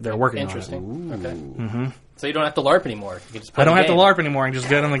 Oh, they're working interesting. on it. Okay. Mm-hmm. So you don't have to LARP anymore. You can just play I don't the have to game. LARP anymore. I can just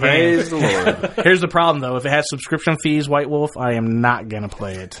get on the game. Praise the Lord. Here's the problem, though. If it has subscription fees, White Wolf, I am not going to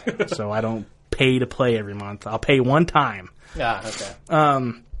play it. So I don't pay to play every month. I'll pay one time. Ah, okay.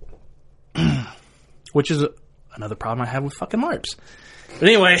 Which is another problem I have with fucking LARPs. But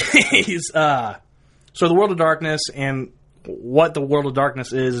anyways, so the World of Darkness, and what the World of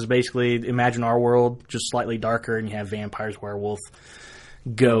Darkness is basically imagine our world, just slightly darker, and you have vampires, werewolf,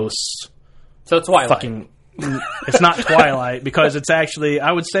 ghosts. So it's Twilight. Fucking, it's not Twilight, because it's actually,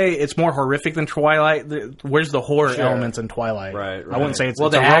 I would say it's more horrific than Twilight. Where's the horror elements in Twilight? Right. I wouldn't say it's... Well,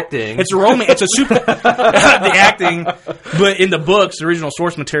 it's the acting. It's a romance. It's a super... the acting, but in the books, the original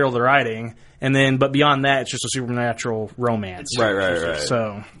source material they're writing, and then, but beyond that, it's just a supernatural romance. Right.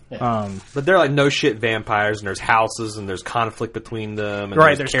 So... but they're like no shit vampires, and there's houses, and there's conflict between them. And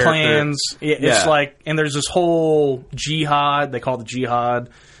right, there's clans. It's Yeah. like, and there's this whole jihad, they call it the jihad,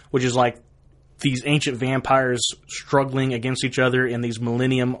 which is like these ancient vampires struggling against each other in these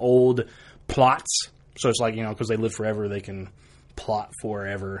millennium-old plots. So it's like, because they live forever, they can plot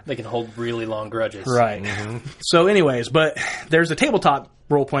forever. They can hold really long grudges. Right. So anyways, but there's a tabletop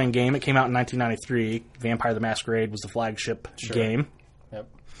role-playing game. It came out in 1993. Vampire the Masquerade was the flagship game. Yep.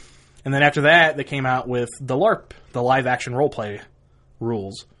 And then after that, they came out with the LARP, the live-action role-play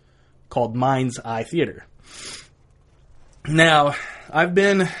rules, called Mind's Eye Theater. Now, I've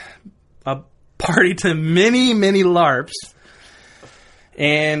been a party to many, many LARPs,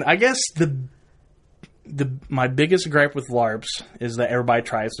 and I guess my biggest gripe with LARPs is that everybody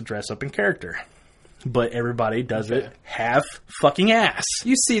tries to dress up in character. But everybody does it half fucking ass.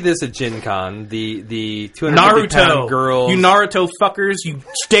 You see this at Gen Con, the 250-pound girls. You Naruto fuckers, you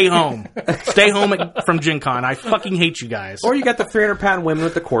stay home. Stay home from Gen Con. I fucking hate you guys. Or you got the 300-pound women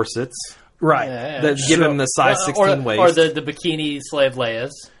with the corsets. Right. That give them the size 16 waist. Or the bikini slave Leias.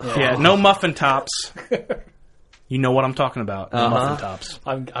 Yeah, no muffin tops. You know what I'm talking about. No muffin tops.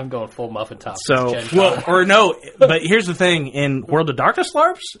 I'm going full muffin tops. So, but here's the thing. In World of Darkness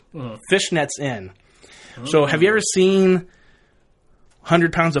LARPs, fishnet's in. So have you ever seen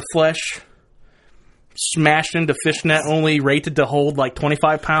 100 pounds of flesh smashed into fishnet only rated to hold like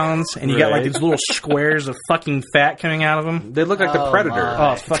 25 pounds? And you got like these little squares of fucking fat coming out of them? They look like the Predator.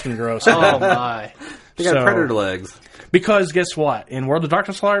 Oh, it's fucking gross. Oh, my. They got Predator legs. Because guess what? In World of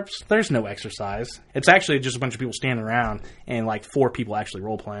Darkness LARPs, there's no exercise. It's actually just a bunch of people standing around and like 4 people actually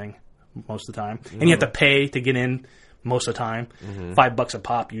role-playing most of the time. And you have to pay to get in most of the time. $5 a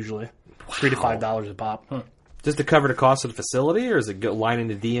pop usually. $3 to $5 a pop. Just to cover the cost of the facility, or is it line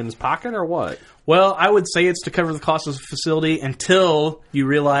into DM's pocket, or what? Well, I would say it's to cover the cost of the facility until you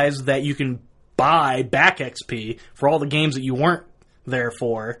realize that you can buy back XP for all the games that you weren't there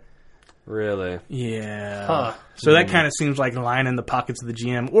for. Really? Yeah. Huh. So that kind of seems like a line in the pockets of the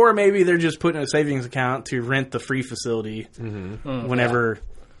GM. Or maybe they're just putting a savings account to rent the free facility whenever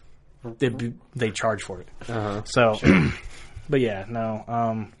they charge for it. So... But yeah,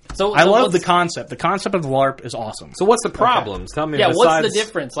 no. So I love the concept. The concept of the LARP is awesome. So what's the problems? Tell me. Yeah, what's the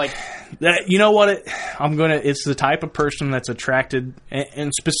difference? Like, you know what? It's the type of person that's attracted,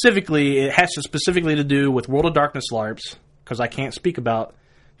 and specifically, it has to specifically to do with World of Darkness LARPs, because I can't speak about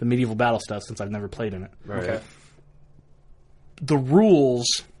the medieval battle stuff since I've never played in it. Right. Okay. The rules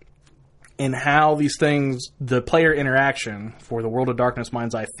and how these things, the player interaction for the World of Darkness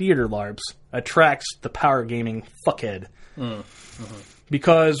Mind's Eye Theater LARPs attracts the power gaming fuckhead.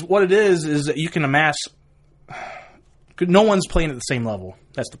 Because what it is that you can amass... No one's playing at the same level.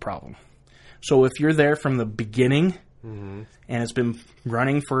 That's the problem. So if you're there from the beginning and it's been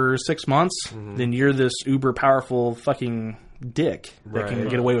running for 6 months, then you're this uber powerful fucking dick that can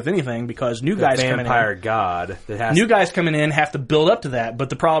get away with anything, because new guys coming in... Vampire god. New guys coming in have to build up to that. But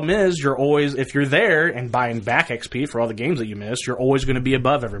the problem is, you're always... If you're there and buying back XP for all the games that you missed, you're always going to be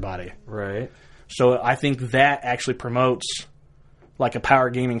above everybody. Right. So I think that actually promotes like a power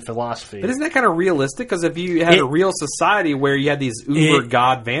gaming philosophy. But isn't that kind of realistic? Because if you had a real society where you had these uber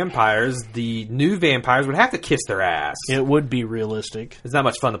god vampires, the new vampires would have to kiss their ass. It would be realistic. It's not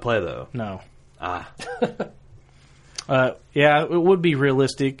much fun to play, though. No. Yeah, it would be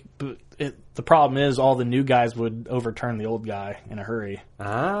realistic, but the problem is all the new guys would overturn the old guy in a hurry.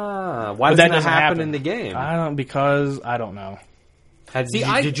 Why doesn't that happen in the game? I don't know.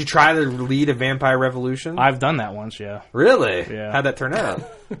 Did you try to lead a vampire revolution? I've done that once, yeah. Really? Yeah. How'd that turn out?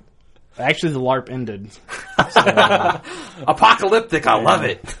 Actually, the LARP ended. Apocalyptic, I love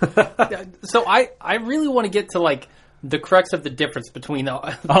it. So I really want to get to like the crux of the difference between the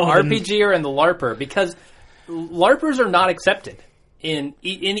RPGer and the LARPer, because LARPers are not accepted. In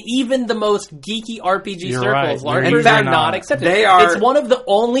even the most geeky RPG circles, right. LARPers are not accepted. It's one of the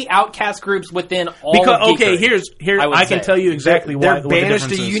only outcast groups within all of geekery. Here I can tell you exactly why. They're banished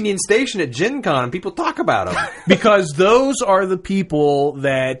to Union Station at Gen Con, and people talk about them. Because those are the people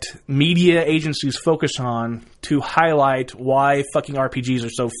that media agencies focus on to highlight why fucking RPGs are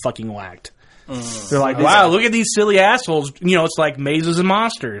so fucking whacked. They're like, wow, look at these silly assholes. It's like Mazes and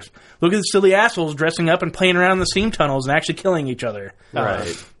Monsters. Look at the silly assholes dressing up and playing around in the steam tunnels and actually killing each other.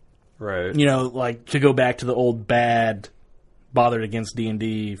 Right. Like to go back to the old bad Bothered Against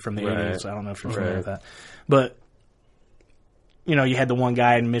D&D from the 80s. I don't know if you're familiar with that. But, you had the one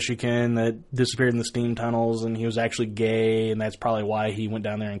guy in Michigan that disappeared in the steam tunnels, and he was actually gay, and that's probably why he went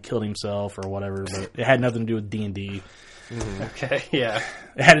down there and killed himself or whatever. But it had nothing to do with D&D. Okay, yeah.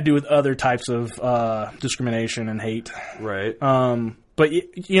 It had to do with other types of discrimination and hate. Right. But,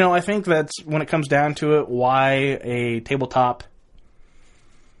 I think that's, when it comes down to it, why a tabletop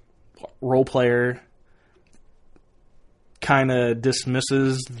role player kind of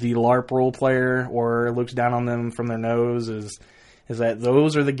dismisses the LARP role player or looks down on them from their nose is that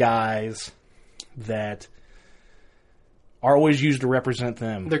those are the guys that are always used to represent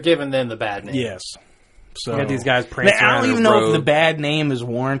them. They're giving them the bad name. Yes. So You got these guys prancing I around don't in even a know if robe. the bad name is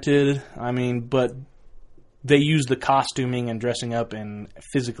warranted. I mean, but they use the costuming and dressing up and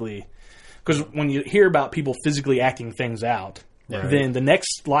physically. Because when you hear about people physically acting things out, then the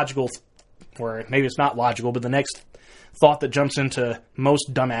next logical, or maybe it's not logical, but the next thought that jumps into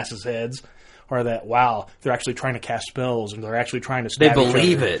most dumbasses' heads are that, wow, they're actually trying to cast spells and they're actually trying to stab They each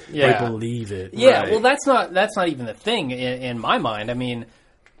believe other. it. Yeah. They believe it. Yeah, Right. well, that's not even the thing in my mind. I mean,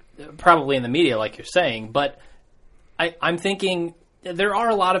 probably in the media, like you're saying, but I'm thinking there are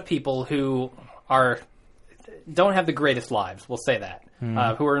a lot of people who don't have the greatest lives. We'll say that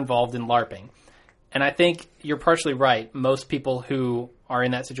who are involved in LARPing, and I think you're partially right. Most people who are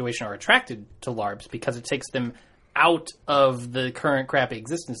in that situation are attracted to LARPs because it takes them out of the current crappy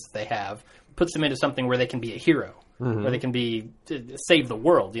existence that they have, puts them into something where they can be a hero, where they can save the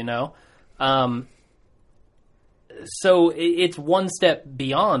world. You know. So it's one step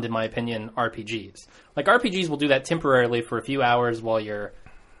beyond, in my opinion, RPGs. Like RPGs will do that temporarily for a few hours while you're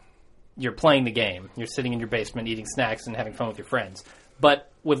playing the game. You're sitting in your basement eating snacks and having fun with your friends.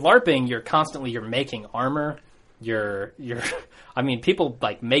 But with LARPing, you're making armor. I mean, people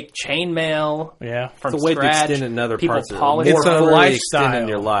like make chainmail. Yeah. From It's a way scratch. to extend another People parts of polish it. It's a More fully lifestyle. extending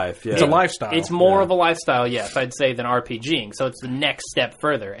your life. Yeah. It's a lifestyle. It's more of a lifestyle, yes, I'd say, than RPGing. So it's the next step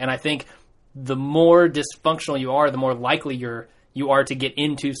further. And I think the more dysfunctional you are, the more likely you are to get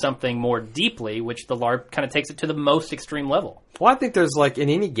into something more deeply, which the LARP kind of takes it to the most extreme level. Well, I think there's like in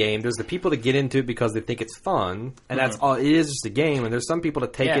any game, there's the people that get into it because they think it's fun, and that's all. It is just a game, and there's some people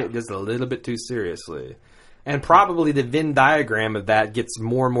that take Yeah. it just a little bit too seriously. And probably the Venn diagram of that gets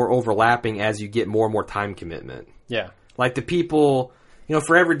more and more overlapping as you get more and more time commitment. Yeah. Like the people,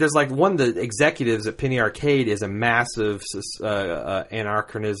 there's like one of the executives at Penny Arcade is a massive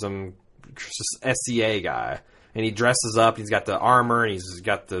anarchanism SCA guy. And he dresses up, he's got the armor, and he's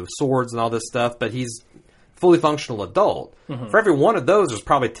got the swords and all this stuff, but he's fully functional adult. For every one of those, there's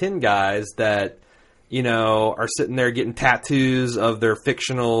probably 10 guys that, are sitting there getting tattoos of their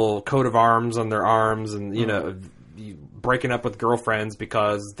fictional coat of arms on their arms and, breaking up with girlfriends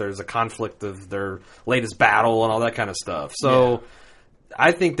because there's a conflict of their latest battle and all that kind of stuff. So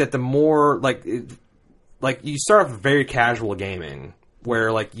I think that the more, you start off with very casual gaming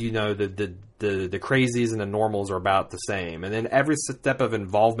where, the crazies and the normals are about the same. And then every step of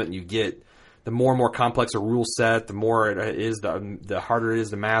involvement you get, the more and more complex a rule set, the more it is, the harder it is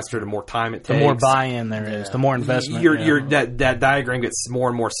to master, the more time it takes. The more buy-in there is, the more investment. That diagram gets more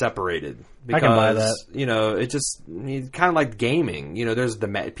and more separated. Because, I can buy that. It's kind of like gaming. There's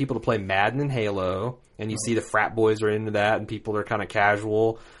the people that play Madden and Halo, and you see the frat boys are into that, and people are kind of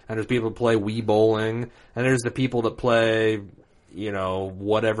casual. And there's people that play Wii bowling, and there's the people that play,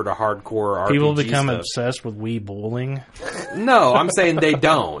 whatever the hardcore RPG People become stuff. obsessed with Wii bowling. No, I'm saying they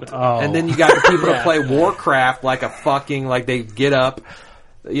don't. Oh. And then you got the people that play Warcraft like they get up.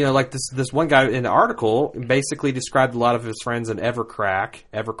 Like this one guy in the article basically described a lot of his friends in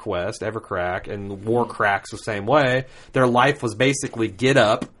EverQuest, and Warcraft's the same way. Their life was basically get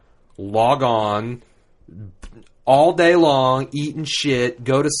up, log on, all day long, eating shit,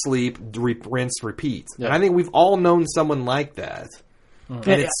 go to sleep, rinse, repeat. Yeah. And I think we've all known someone like that. And it's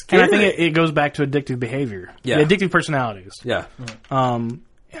And I scary. think it goes back to addictive behavior. Yeah. The addictive personalities. Yeah.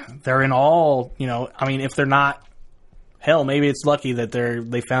 They're in all, if they're not, hell, maybe it's lucky that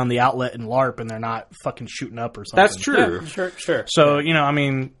they found the outlet in LARP and they're not fucking shooting up or something. That's true. Yeah, sure. So,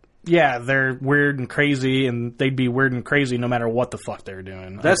 they're weird and crazy, and they'd be weird and crazy no matter what the fuck they're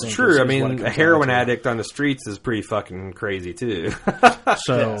doing. That's think true. is I what it mean, comes a down heroin to. addict on the streets is pretty fucking crazy too.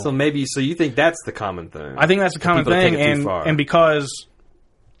 So, So you think that's the common thing? I think that's a common People that thing, take it too far. and because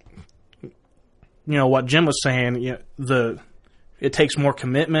what Jim was saying, it takes more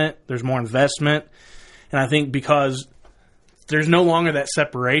commitment, there's more investment, and I think because there's no longer that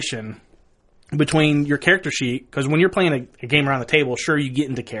separation between your character sheet, because when you're playing a game around the table, sure, you get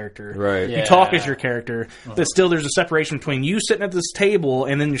into character. Right. Yeah. You talk as your character, but still there's a separation between you sitting at this table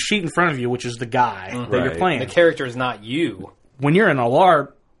and then the sheet in front of you, which is the guy that you're Right. playing. The character is not you. When you're in a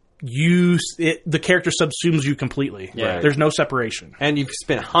LARP, the character subsumes you completely. Yeah. There's no separation. And you've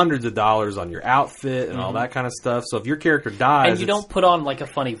spent hundreds of dollars on your outfit and all that kind of stuff. So if your character dies, And you don't put on like a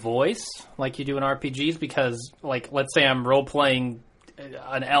funny voice like you do in RPGs because, like, let's say I'm role playing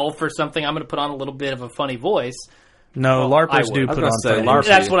an elf or something, I'm going to put on a little bit of a funny voice. No, Well, I LARPers would. do I was put gonna on say, things. LARP-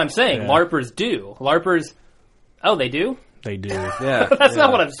 That's what I'm saying. Yeah. LARPers do. LARPers. Oh, they do. They do. Yeah, That's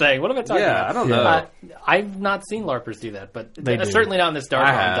not what I'm saying. What am I talking Yeah, about? I don't know. I've not seen LARPers do that, but They do. certainly not in this Dark I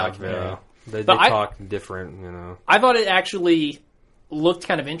Arm have. documentary. Yeah. They But I- talk different, you know. I thought it actually looked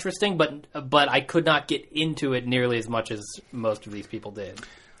kind of interesting, but I could not get into it nearly as much as most of these people did.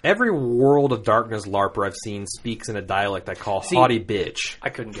 Every World of Darkness LARPer I've seen speaks in a dialect I call haughty bitch. I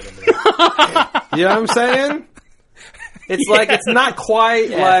couldn't get into it. You know what I'm saying? It's like it's not quite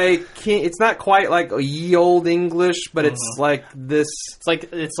it's not quite like ye old English, but it's like this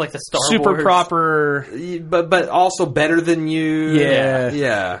It's like the Star Super Wars. proper. but also better than you.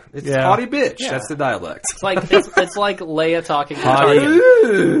 Yeah. It's Yeah. haughty bitch. Yeah. That's the dialect. It's like Leia talking to Haughty.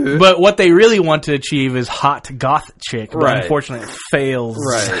 Tarkin. But what they really want to achieve is hot goth chick. But Right. unfortunately, it fails.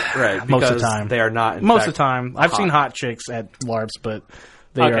 Right. Most of the because time. they are not. In Most fact, of the time. I've seen hot chicks at LARPs, but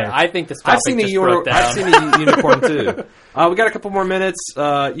they Okay, are. I think this topic I've seen just broke down. I've seen a unicorn too. We got a couple more minutes.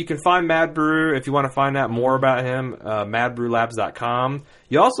 You can find Mad Brew if you want to find out more about him. MadBrewLabs.com.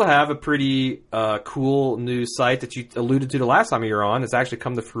 You also have a pretty cool new site that you alluded to the last time you were on. It's actually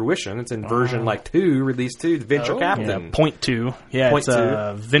come to fruition. It's in version 2, release 2, Venture Captain. Yeah, point two. Yeah, Point it's two.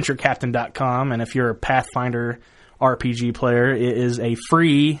 venturecaptain.com. And if you're a Pathfinder RPG player, it is a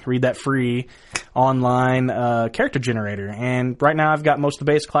free, read that free, online character generator. And right now I've got most of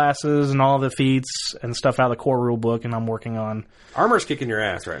the base classes and all the feats and stuff out of the core rule book, and I'm working on... Armor's kicking your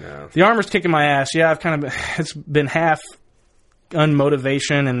ass right now. The armor's kicking my ass. Yeah, it's been half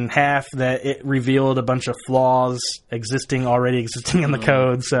unmotivation and half that it revealed a bunch of flaws already existing in the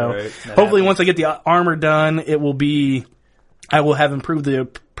code. So Right. hopefully once I get the armor done, I will have improved the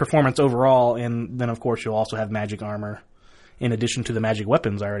performance overall, and then of course you'll also have magic armor in addition to the magic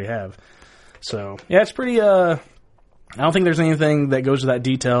weapons I already have. So yeah, it's pretty I don't think there's anything that goes to that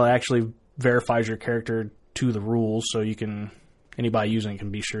detail. It actually verifies your character to the rules, so anybody using it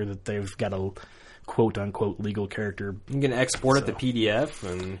can be sure that they've got a quote-unquote legal character. You can export it to PDF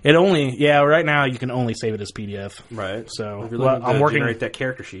and Right now you can only save it as PDF. right. So if you're looking I'm to working. generate that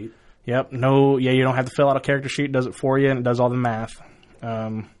character sheet. Yep. You don't have to fill out a character sheet. It does it for you, and it does all the math.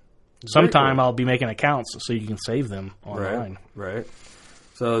 Sometime cool. I'll be making accounts so you can save them online. Right.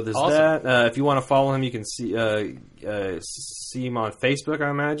 So there's Awesome. that. If you want to follow him, you can see him on Facebook, I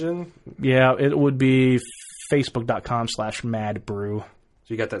imagine. Yeah, it would be facebook.com/madbrew. So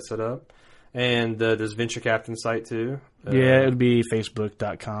you got that set up. And there's Venture Captain site too. Yeah, it would be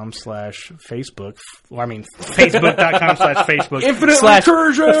facebook.com/Facebook. Well, I mean, facebook.com/Facebook. Infinite slash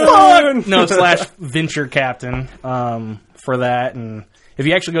recursion! No, /Venture Captain for that. And if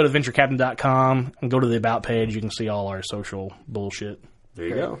you actually go to venturecaptain.com and go to the About page, you can see all our social bullshit. There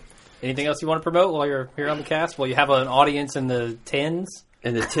you go. Anything else you want to promote while you're here on the cast? Well, you have an audience in the tens,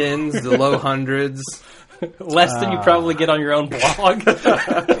 In the tens, the low hundreds. less than you probably get on your own blog.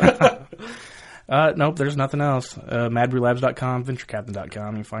 Nope, there's nothing else. MadBrewLabs.com, VentureCaptain.com.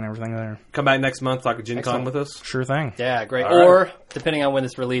 You can find everything there. Come back next month, talk to Gen Con with us. Sure thing. Yeah, great. All Or, depending on when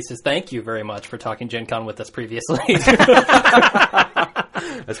this releases, thank you very much for talking Gen Con with us previously.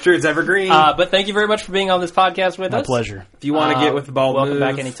 That's true, it's evergreen. But thank you very much for being on this podcast with My us. pleasure. if you want to get with the Bald welcome Move,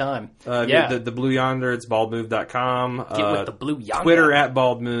 back anytime. yeah. the Blue Yonder, it's baldmove.com. Get with the Blue Yonder. Twitter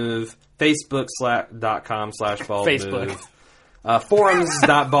 @baldmove. Facebook.com/baldmove. Facebook.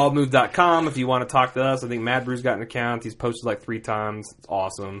 Forums.baldmove.com if you want to talk to us. I think Mad Brew's got an account. He's posted like 3 times. It's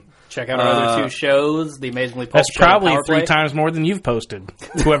awesome. Check out our other 2 shows, The Amazingly Pulp That's Show and probably Power 3 Play. times more than you've posted.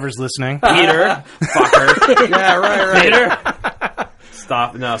 Whoever's listening. Peter. Fucker. Yeah, right. Peter.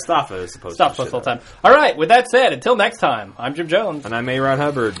 Staffa is supposed Stop to. us all the time. All right, with that said, until next time, I'm Jim Jones. And I'm Aaron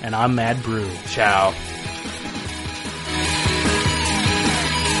Hubbard. And I'm Mad Brew. Ciao.